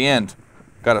notes near the end.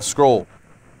 Got to scroll.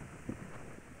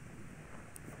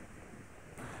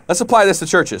 Let's apply this to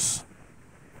churches.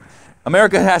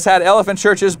 America has had elephant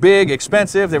churches, big,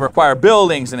 expensive. They require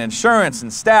buildings and insurance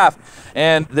and staff,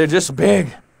 and they're just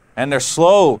big, and they're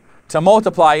slow to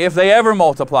multiply, if they ever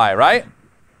multiply, right?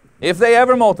 If they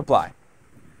ever multiply.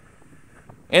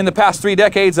 In the past 3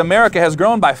 decades, America has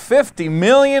grown by 50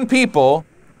 million people,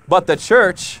 but the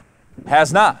church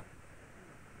has not.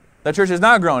 The church has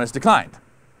not grown, it's declined.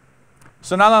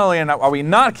 So not only are we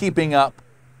not keeping up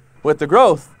with the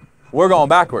growth, we're going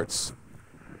backwards.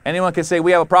 Anyone can say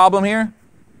we have a problem here?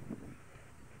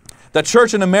 The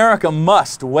church in America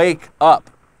must wake up.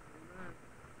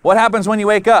 What happens when you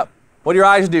wake up? What do your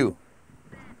eyes do?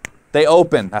 They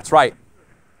open. That's right.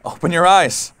 Open your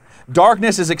eyes.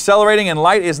 Darkness is accelerating and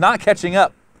light is not catching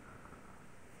up.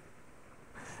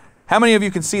 How many of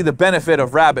you can see the benefit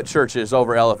of rabbit churches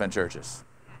over elephant churches?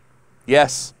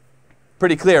 Yes.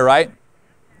 Pretty clear, right? Can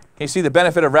you see the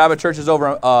benefit of rabbit churches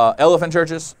over elephant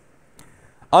churches?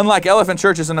 Unlike elephant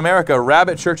churches in America,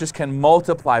 rabbit churches can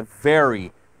multiply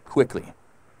very quickly.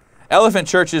 Elephant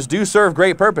churches do serve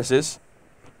great purposes.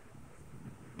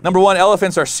 Number one,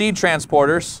 elephants are seed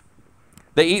transporters.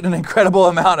 They eat an incredible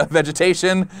amount of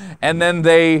vegetation, and then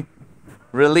they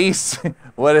release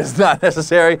what is not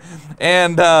necessary,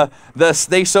 and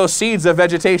they sow seeds of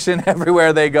vegetation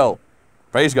everywhere they go.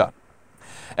 Praise God.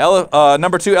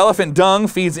 Number two, elephant dung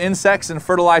feeds insects and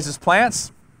fertilizes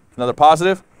plants. Another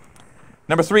positive.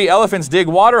 Number three, elephants dig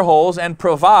water holes and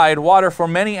provide water for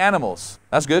many animals.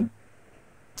 That's good.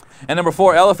 And number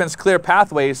four, elephants clear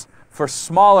pathways for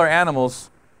smaller animals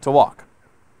to walk.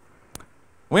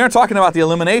 We aren't talking about the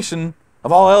elimination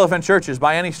of all elephant churches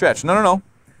by any stretch. No, no, no.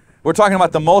 We're talking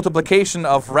about the multiplication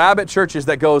of rabbit churches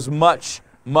that goes much,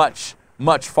 much,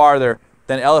 much farther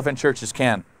than elephant churches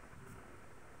can.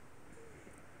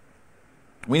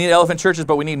 We need elephant churches,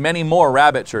 but we need many more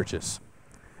rabbit churches.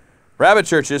 Rabbit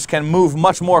churches can move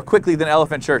much more quickly than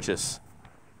elephant churches.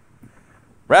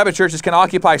 Rabbit churches can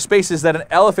occupy spaces that an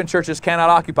elephant churches cannot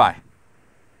occupy.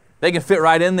 They can fit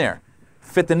right in there,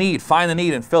 fit the need, find the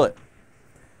need, and fill it.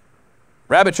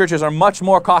 Rabbit churches are much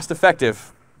more cost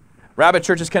effective. Rabbit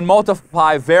churches can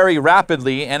multiply very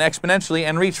rapidly and exponentially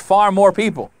and reach far more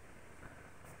people.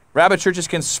 Rabbit churches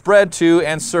can spread to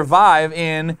and survive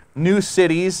in new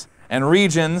cities and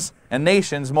regions and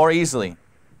nations more easily.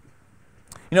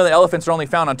 You know, the elephants are only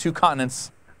found on 2 continents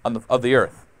of the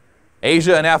earth.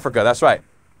 Asia and Africa, that's right.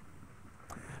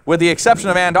 With the exception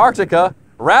of Antarctica,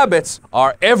 rabbits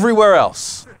are everywhere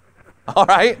else. All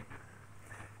right?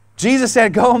 Jesus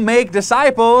said, go make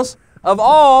disciples of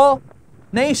all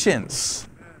nations.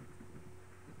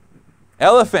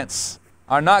 Elephants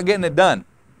are not getting it done.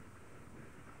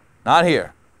 Not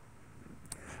here.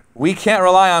 We can't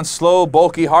rely on slow,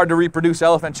 bulky, hard to reproduce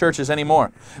elephant churches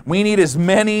anymore. We need as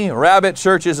many rabbit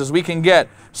churches as we can get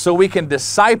so we can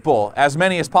disciple as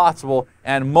many as possible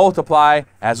and multiply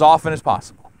as often as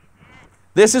possible.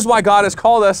 This is why God has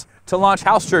called us to launch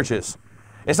house churches.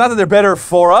 It's not that they're better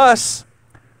for us.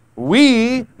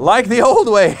 We like the old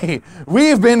way.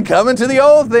 We've been coming to the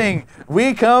old thing.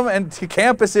 We come and to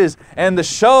campuses and the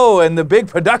show and the big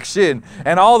production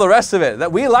and all the rest of it.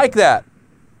 That we like that.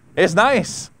 It's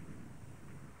nice.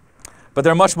 But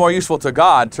they're much more useful to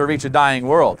God to reach a dying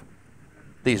world.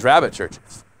 These rabbit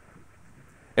churches.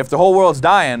 If the whole world's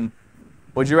dying,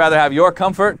 would you rather have your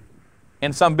comfort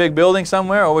in some big building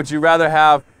somewhere, or would you rather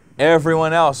have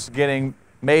everyone else getting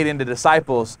made into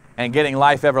disciples and getting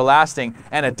life everlasting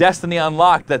and a destiny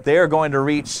unlocked that they're going to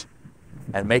reach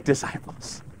and make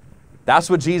disciples? That's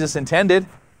what Jesus intended.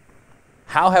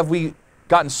 How have we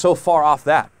gotten so far off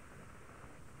that?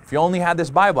 If you only had this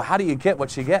Bible, how do you get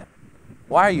what you get?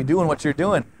 Why are you doing what you're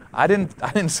doing? I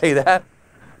didn't say that.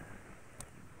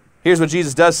 Here's what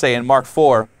Jesus does say in Mark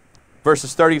 4,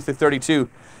 verses 30 through 32.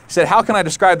 He said, how can I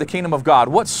describe the kingdom of God?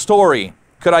 What story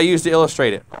could I use to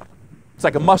illustrate it? It's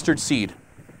like a mustard seed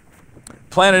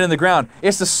planted in the ground.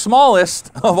 It's the smallest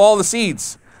of all the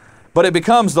seeds, but it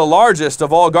becomes the largest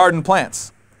of all garden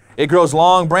plants. It grows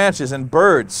long branches, and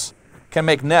birds can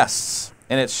make nests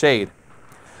in its shade.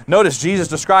 Notice Jesus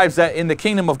describes that in the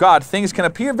kingdom of God, things can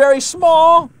appear very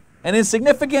small and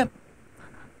insignificant.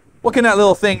 What can that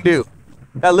little thing do?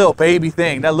 That little baby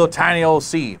thing, that little tiny old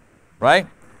seed, right?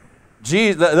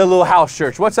 Jesus, the little house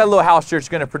church. What's that little house church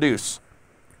going to produce?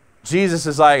 Jesus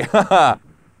is like, haha,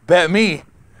 bet me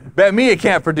it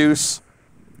can't produce.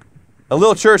 A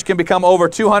little church can become over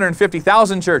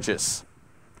 250,000 churches,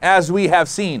 as we have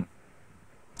seen,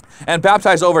 and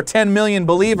baptize over 10 million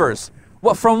believers.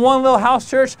 What, from one little house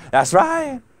church? That's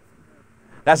right.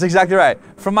 That's exactly right.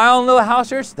 From my own little house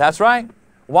church? That's right.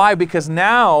 Why? Because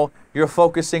now you're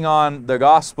focusing on the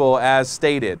gospel as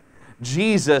stated.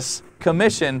 Jesus'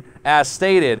 commission as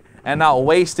stated, and not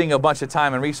wasting a bunch of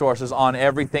time and resources on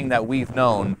everything that we've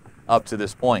known up to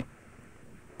this point.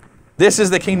 This is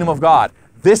the kingdom of God.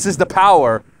 This is the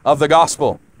power of the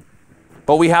gospel.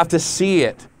 But we have to see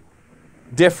it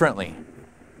differently.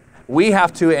 We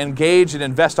have to engage and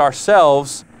invest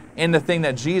ourselves in the thing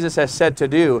that Jesus has said to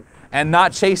do and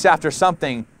not chase after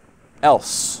something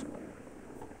else.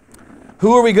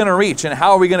 Who are we going to reach, and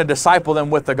how are we going to disciple them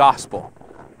with the gospel?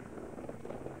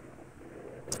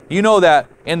 You know that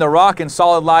in the Rock and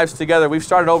Solid Lives Together, we've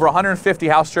started over 150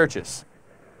 house churches.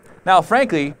 Now,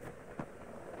 frankly,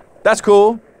 that's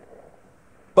cool.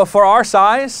 But for our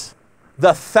size,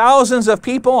 the thousands of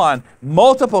people on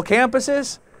multiple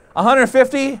campuses,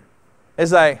 150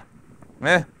 is like,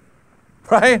 meh,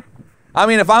 right? I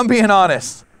mean, if I'm being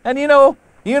honest, and you know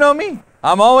me,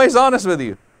 I'm always honest with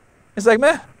you. It's like,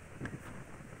 meh.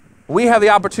 We have the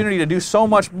opportunity to do so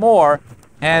much more,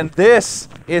 and this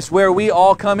is where we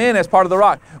all come in as part of the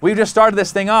Rock. We've just started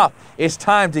this thing off. It's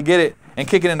time to get it and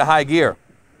kick it into high gear.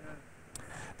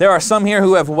 There are some here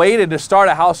who have waited to start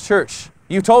a house church.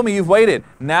 You told me you've waited.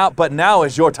 But now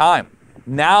is your time.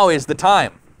 Now is the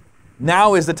time.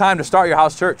 Now is the time to start your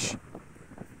house church.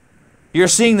 You're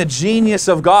seeing the genius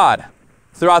of God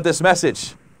throughout this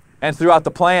message and throughout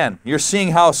the plan. You're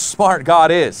seeing how smart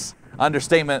God is.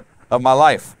 Understatement of my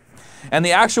life. And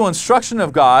the actual instruction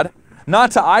of God,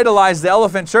 not to idolize the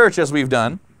elephant church as we've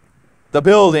done, the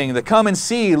building, the come and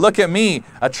see, look at me,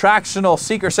 attractional,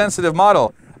 seeker-sensitive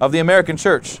model of the American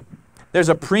church. There's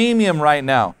a premium right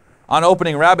now on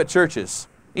opening rabbit churches.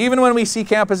 Even when we see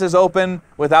campuses open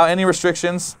without any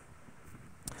restrictions,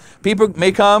 people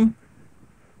may come,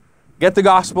 get the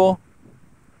gospel,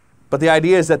 but the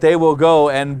idea is that they will go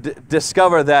and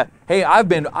discover that, hey,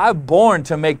 I'm born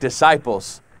to make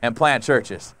disciples and plant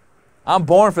churches. I'm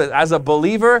born for this. As a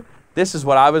believer, this is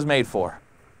what I was made for.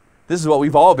 This is what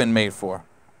we've all been made for.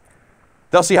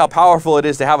 They'll see how powerful it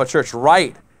is to have a church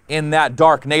right in that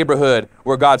dark neighborhood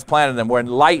where God's planted them, where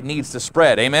light needs to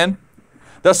spread. Amen?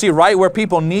 They'll see right where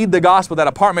people need the gospel, that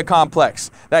apartment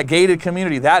complex, that gated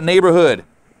community, that neighborhood.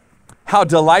 How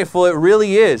delightful it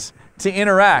really is to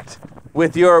interact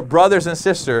with your brothers and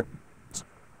sisters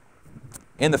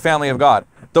in the family of God.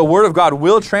 The Word of God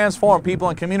will transform people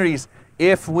and communities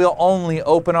if we'll only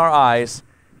open our eyes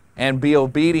and be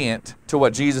obedient to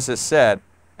what Jesus has said.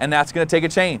 And that's going to take a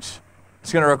change.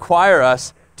 It's going to require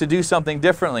us to do something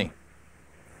differently.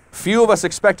 Few of us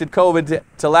expected COVID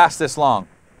to last this long.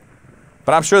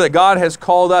 But I'm sure that God has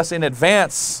called us in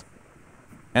advance.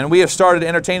 And we have started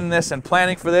entertaining this and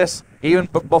planning for this even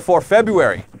before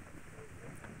February.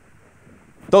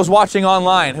 Those watching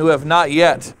online who have not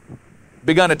yet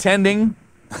begun attending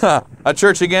a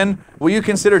church again, will you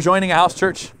consider joining a house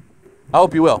church? I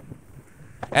hope you will.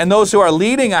 And those who are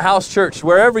leading a house church,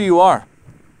 wherever you are,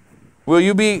 will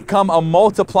you become a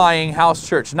multiplying house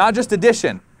church? Not just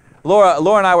addition. Laura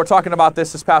and I were talking about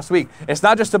this past week. It's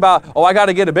not just about, oh, I got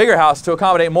to get a bigger house to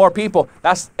accommodate more people.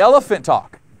 That's elephant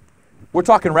talk. We're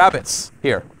talking rabbits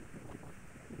here.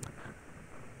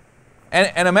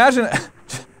 And imagine,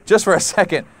 just for a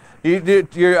second,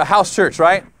 you're a house church,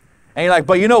 right? And you're like,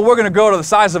 but you know, we're going to grow to the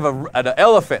size of an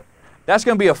elephant. That's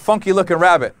going to be a funky looking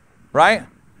rabbit, right?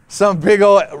 Some big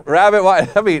old rabbit.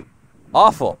 That'd be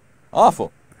awful,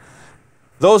 awful.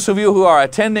 Those of you who are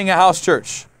attending a house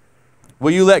church,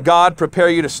 will you let God prepare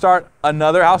you to start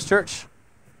another house church?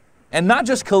 And not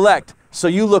just collect so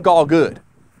you look all good.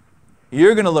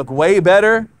 You're going to look way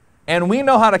better. And we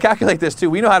know how to calculate this too.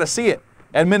 We know how to see it.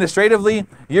 Administratively,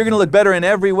 you're going to look better in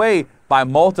every way by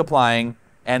multiplying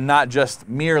and not just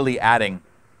merely adding.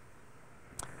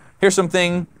 Here's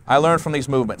something I learned from these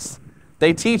movements.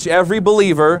 They teach every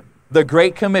believer the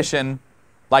Great Commission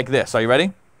like this. Are you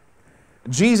ready?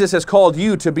 Jesus has called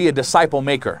you to be a disciple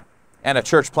maker and a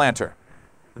church planter.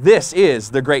 This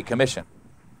is the Great Commission.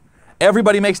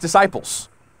 Everybody makes disciples.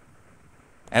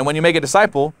 And when you make a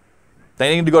disciple,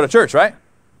 they need to go to church, right?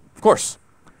 Of course.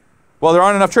 Well, there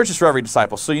aren't enough churches for every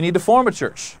disciple, so you need to form a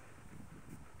church.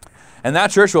 And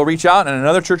that church will reach out and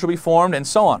another church will be formed and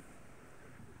so on.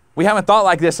 We haven't thought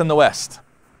like this in the West.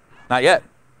 Not yet.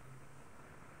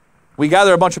 We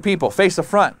gather a bunch of people, face the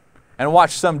front, and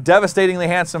watch some devastatingly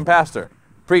handsome pastor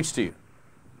preach to you.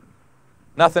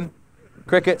 Nothing?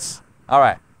 Crickets? All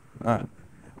right. All right.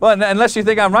 Well, unless you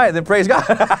think I'm right, then praise God.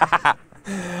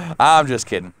 I'm just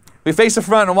kidding. We face the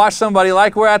front and watch somebody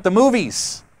like we're at the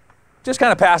movies. Just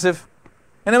kind of passive.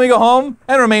 And then we go home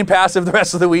and remain passive the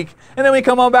rest of the week. And then we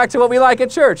come on back to what we like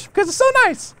at church because it's so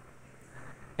nice.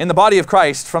 In the body of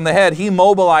Christ, from the head, He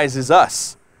mobilizes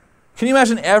us. Can you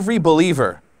imagine every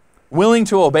believer willing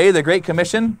to obey the Great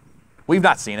Commission? We've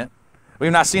not seen it.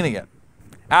 We've not seen it yet.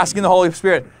 Asking the Holy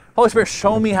Spirit, Holy Spirit,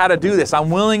 show me how to do this. I'm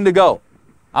willing to go.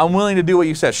 I'm willing to do what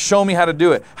you said. Show me how to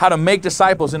do it. How to make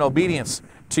disciples in obedience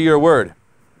to your word.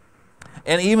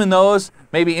 And even those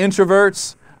maybe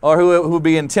introverts or who would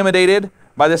be intimidated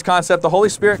by this concept, the Holy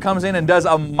Spirit comes in and does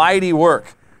a mighty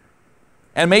work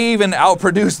and may even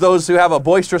outproduce those who have a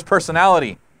boisterous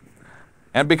personality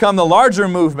and become the larger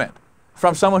movement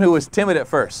from someone who was timid at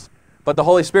first. But the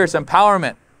Holy Spirit's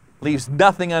empowerment leaves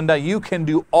nothing undone. You can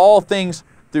do all things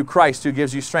through Christ who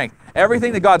gives you strength.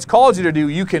 Everything that God's called you to do,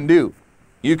 you can do.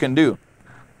 You can do.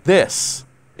 This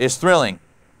is thrilling.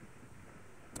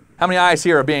 How many eyes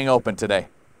here are being opened today?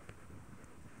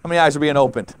 How many eyes are being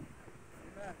opened?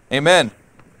 Amen.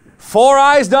 4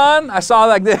 eyes done? I saw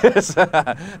like this. Don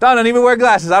doesn't even wear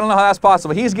glasses. I don't know how that's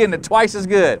possible. He's getting it twice as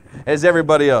good as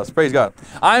everybody else. Praise God.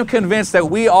 I'm convinced that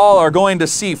we all are going to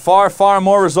see far, far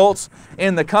more results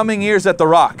in the coming years at The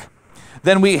Rock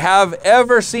than we have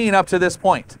ever seen up to this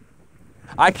point.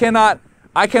 I cannot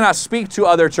speak to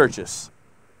other churches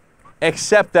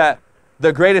except that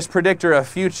the greatest predictor of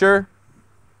future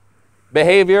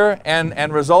behavior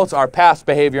and results are past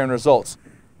behavior and results.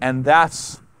 And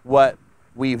that's what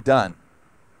we've done.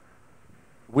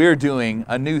 We're doing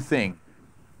a new thing.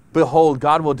 Behold,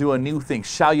 God will do a new thing.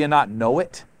 Shall you not know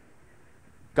it?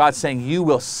 God's saying you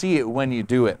will see it when you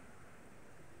do it.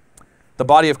 The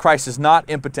body of Christ is not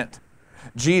impotent.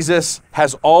 Jesus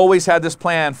has always had this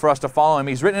plan for us to follow Him.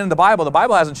 He's written in the Bible. The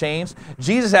Bible hasn't changed.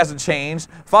 Jesus hasn't changed.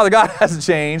 Father God hasn't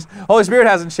changed. Holy Spirit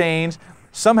hasn't changed.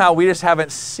 Somehow we just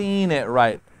haven't seen it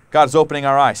right. God's opening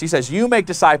our eyes. He says, you make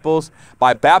disciples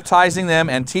by baptizing them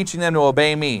and teaching them to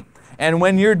obey me. And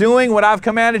when you're doing what I've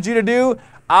commanded you to do,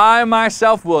 I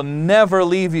myself will never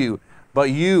leave you, but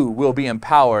you will be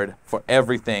empowered for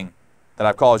everything that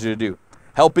I've called you to do,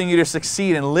 helping you to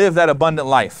succeed and live that abundant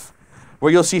life.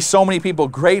 where you'll see so many people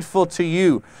grateful to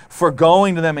you for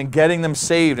going to them and getting them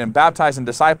saved and baptized and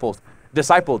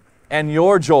discipled. And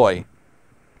your joy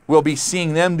will be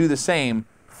seeing them do the same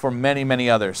for many, many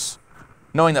others,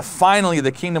 knowing that finally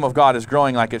the kingdom of God is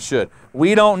growing like it should.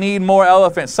 We don't need more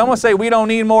elephants. Someone say, we don't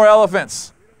need more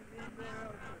elephants.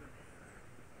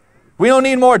 We don't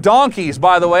need more donkeys,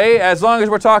 by the way, as long as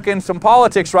we're talking some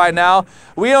politics right now.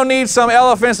 We don't need some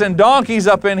elephants and donkeys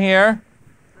up in here,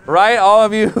 right? All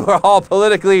of you who are all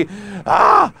politically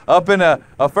up in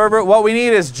a fervor. What we need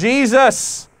is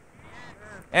Jesus.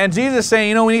 And Jesus is saying,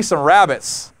 you know, we need some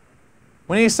rabbits.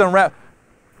 We need some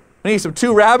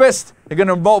 2 rabbits. They're going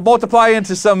to multiply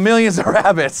into some millions of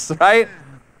rabbits, right?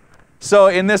 So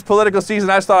in this political season,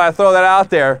 I just thought I'd throw that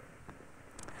out there.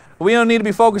 We don't need to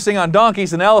be focusing on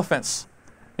donkeys and elephants.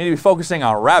 We need to be focusing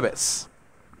on rabbits.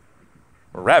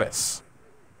 Rabbits.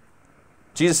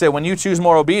 Jesus said, when you choose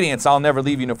more obedience, I'll never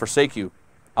leave you nor forsake you.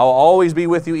 I will always be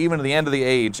with you even to the end of the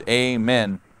age.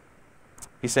 Amen.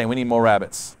 He's saying we need more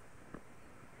rabbits.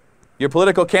 Your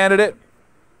political candidate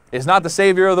is not the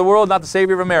Savior of the world, not the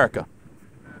Savior of America.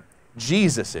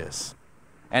 Jesus is.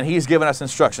 And He's given us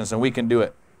instructions, and we can do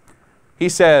it. He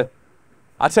said,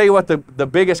 I'll tell you what the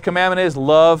biggest commandment is.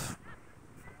 Love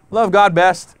God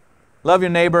best. Love your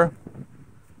neighbor.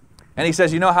 And He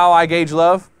says, you know how I gauge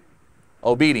love?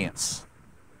 Obedience.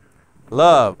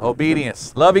 Love,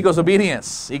 obedience. Love equals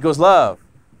obedience equals love.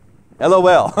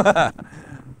 LOL.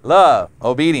 Love,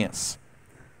 obedience.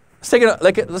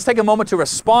 Let's take a moment to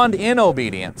respond in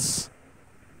obedience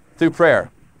through prayer.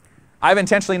 I've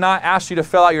intentionally not asked you to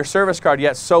fill out your service card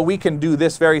yet, so we can do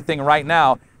this very thing right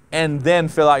now and then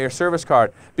fill out your service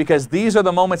card. Because these are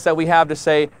the moments that we have to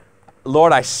say,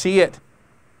 Lord, I see it.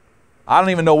 I don't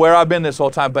even know where I've been this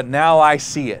whole time, but now I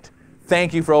see it.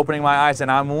 Thank you for opening my eyes, and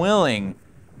I'm willing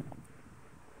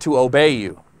to obey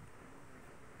you.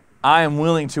 I am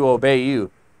willing to obey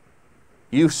you.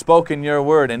 You've spoken your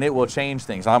word, and it will change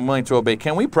things. I'm willing to obey.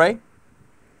 Can we pray?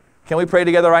 Can we pray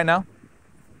together right now?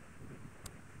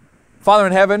 Father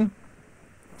in heaven,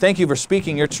 thank you for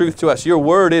speaking your truth to us. Your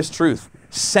word is truth.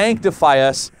 Sanctify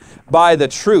us by the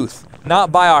truth,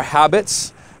 not by our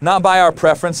habits, not by our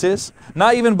preferences,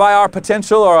 not even by our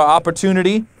potential or our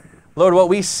opportunity. Lord, what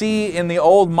we see in the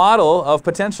old model of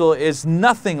potential is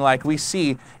nothing like we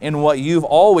see in what you've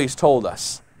always told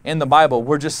us in the Bible.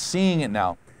 We're just seeing it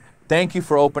now. Thank you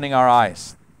for opening our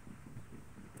eyes.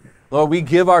 Lord, we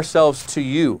give ourselves to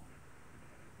you.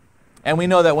 And we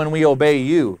know that when we obey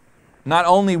you, not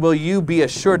only will you be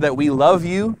assured that we love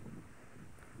you,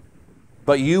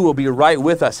 but you will be right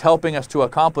with us, helping us to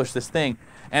accomplish this thing.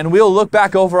 And we'll look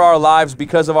back over our lives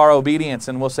because of our obedience,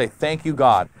 and we'll say, thank you,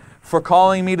 God, for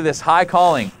calling me to this high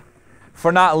calling,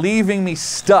 for not leaving me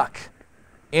stuck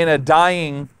in a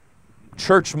dying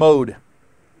church mode,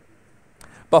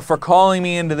 but for calling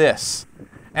me into this.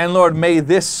 And Lord, may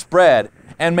this spread,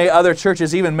 and may other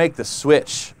churches even make the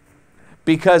switch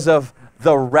because of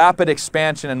the rapid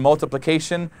expansion and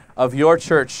multiplication of your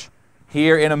church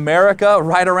here in America,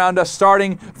 right around us,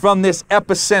 starting from this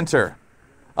epicenter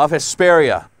of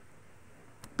Hesperia.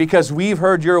 Because we've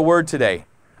heard your word today,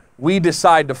 we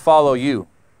decide to follow you.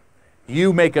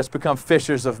 You make us become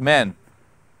fishers of men.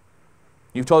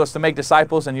 You've told us to make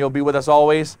disciples, and you'll be with us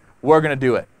always. We're going to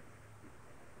do it.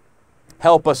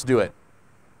 Help us do it.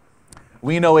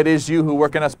 We know it is you who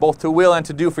work in us both to will and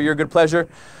to do for your good pleasure.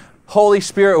 Holy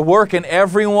Spirit, work in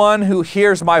everyone who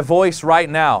hears my voice right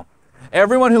now.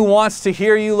 Everyone who wants to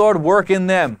hear you, Lord, work in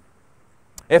them.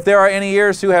 If there are any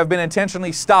ears who have been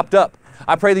intentionally stopped up,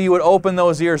 I pray that you would open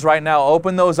those ears right now,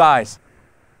 open those eyes,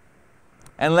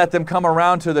 and let them come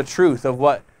around to the truth of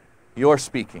what you're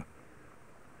speaking.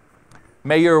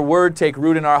 May your word take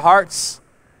root in our hearts,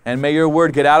 and may your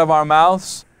word get out of our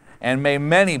mouths, and may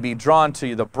many be drawn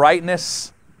to the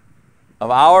brightness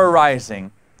of our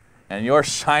rising and your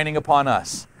shining upon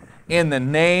us. In the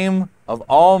name of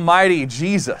Almighty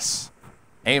Jesus.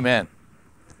 Amen.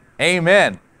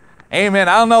 Amen. Amen.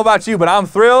 I don't know about you, but I'm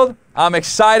thrilled. I'm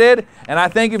excited. And I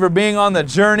thank you for being on the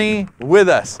journey with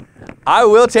us. I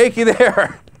will take you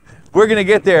there. We're going to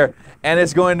get there. And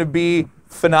it's going to be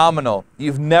phenomenal.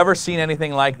 You've never seen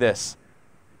anything like this.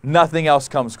 Nothing else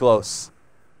comes close.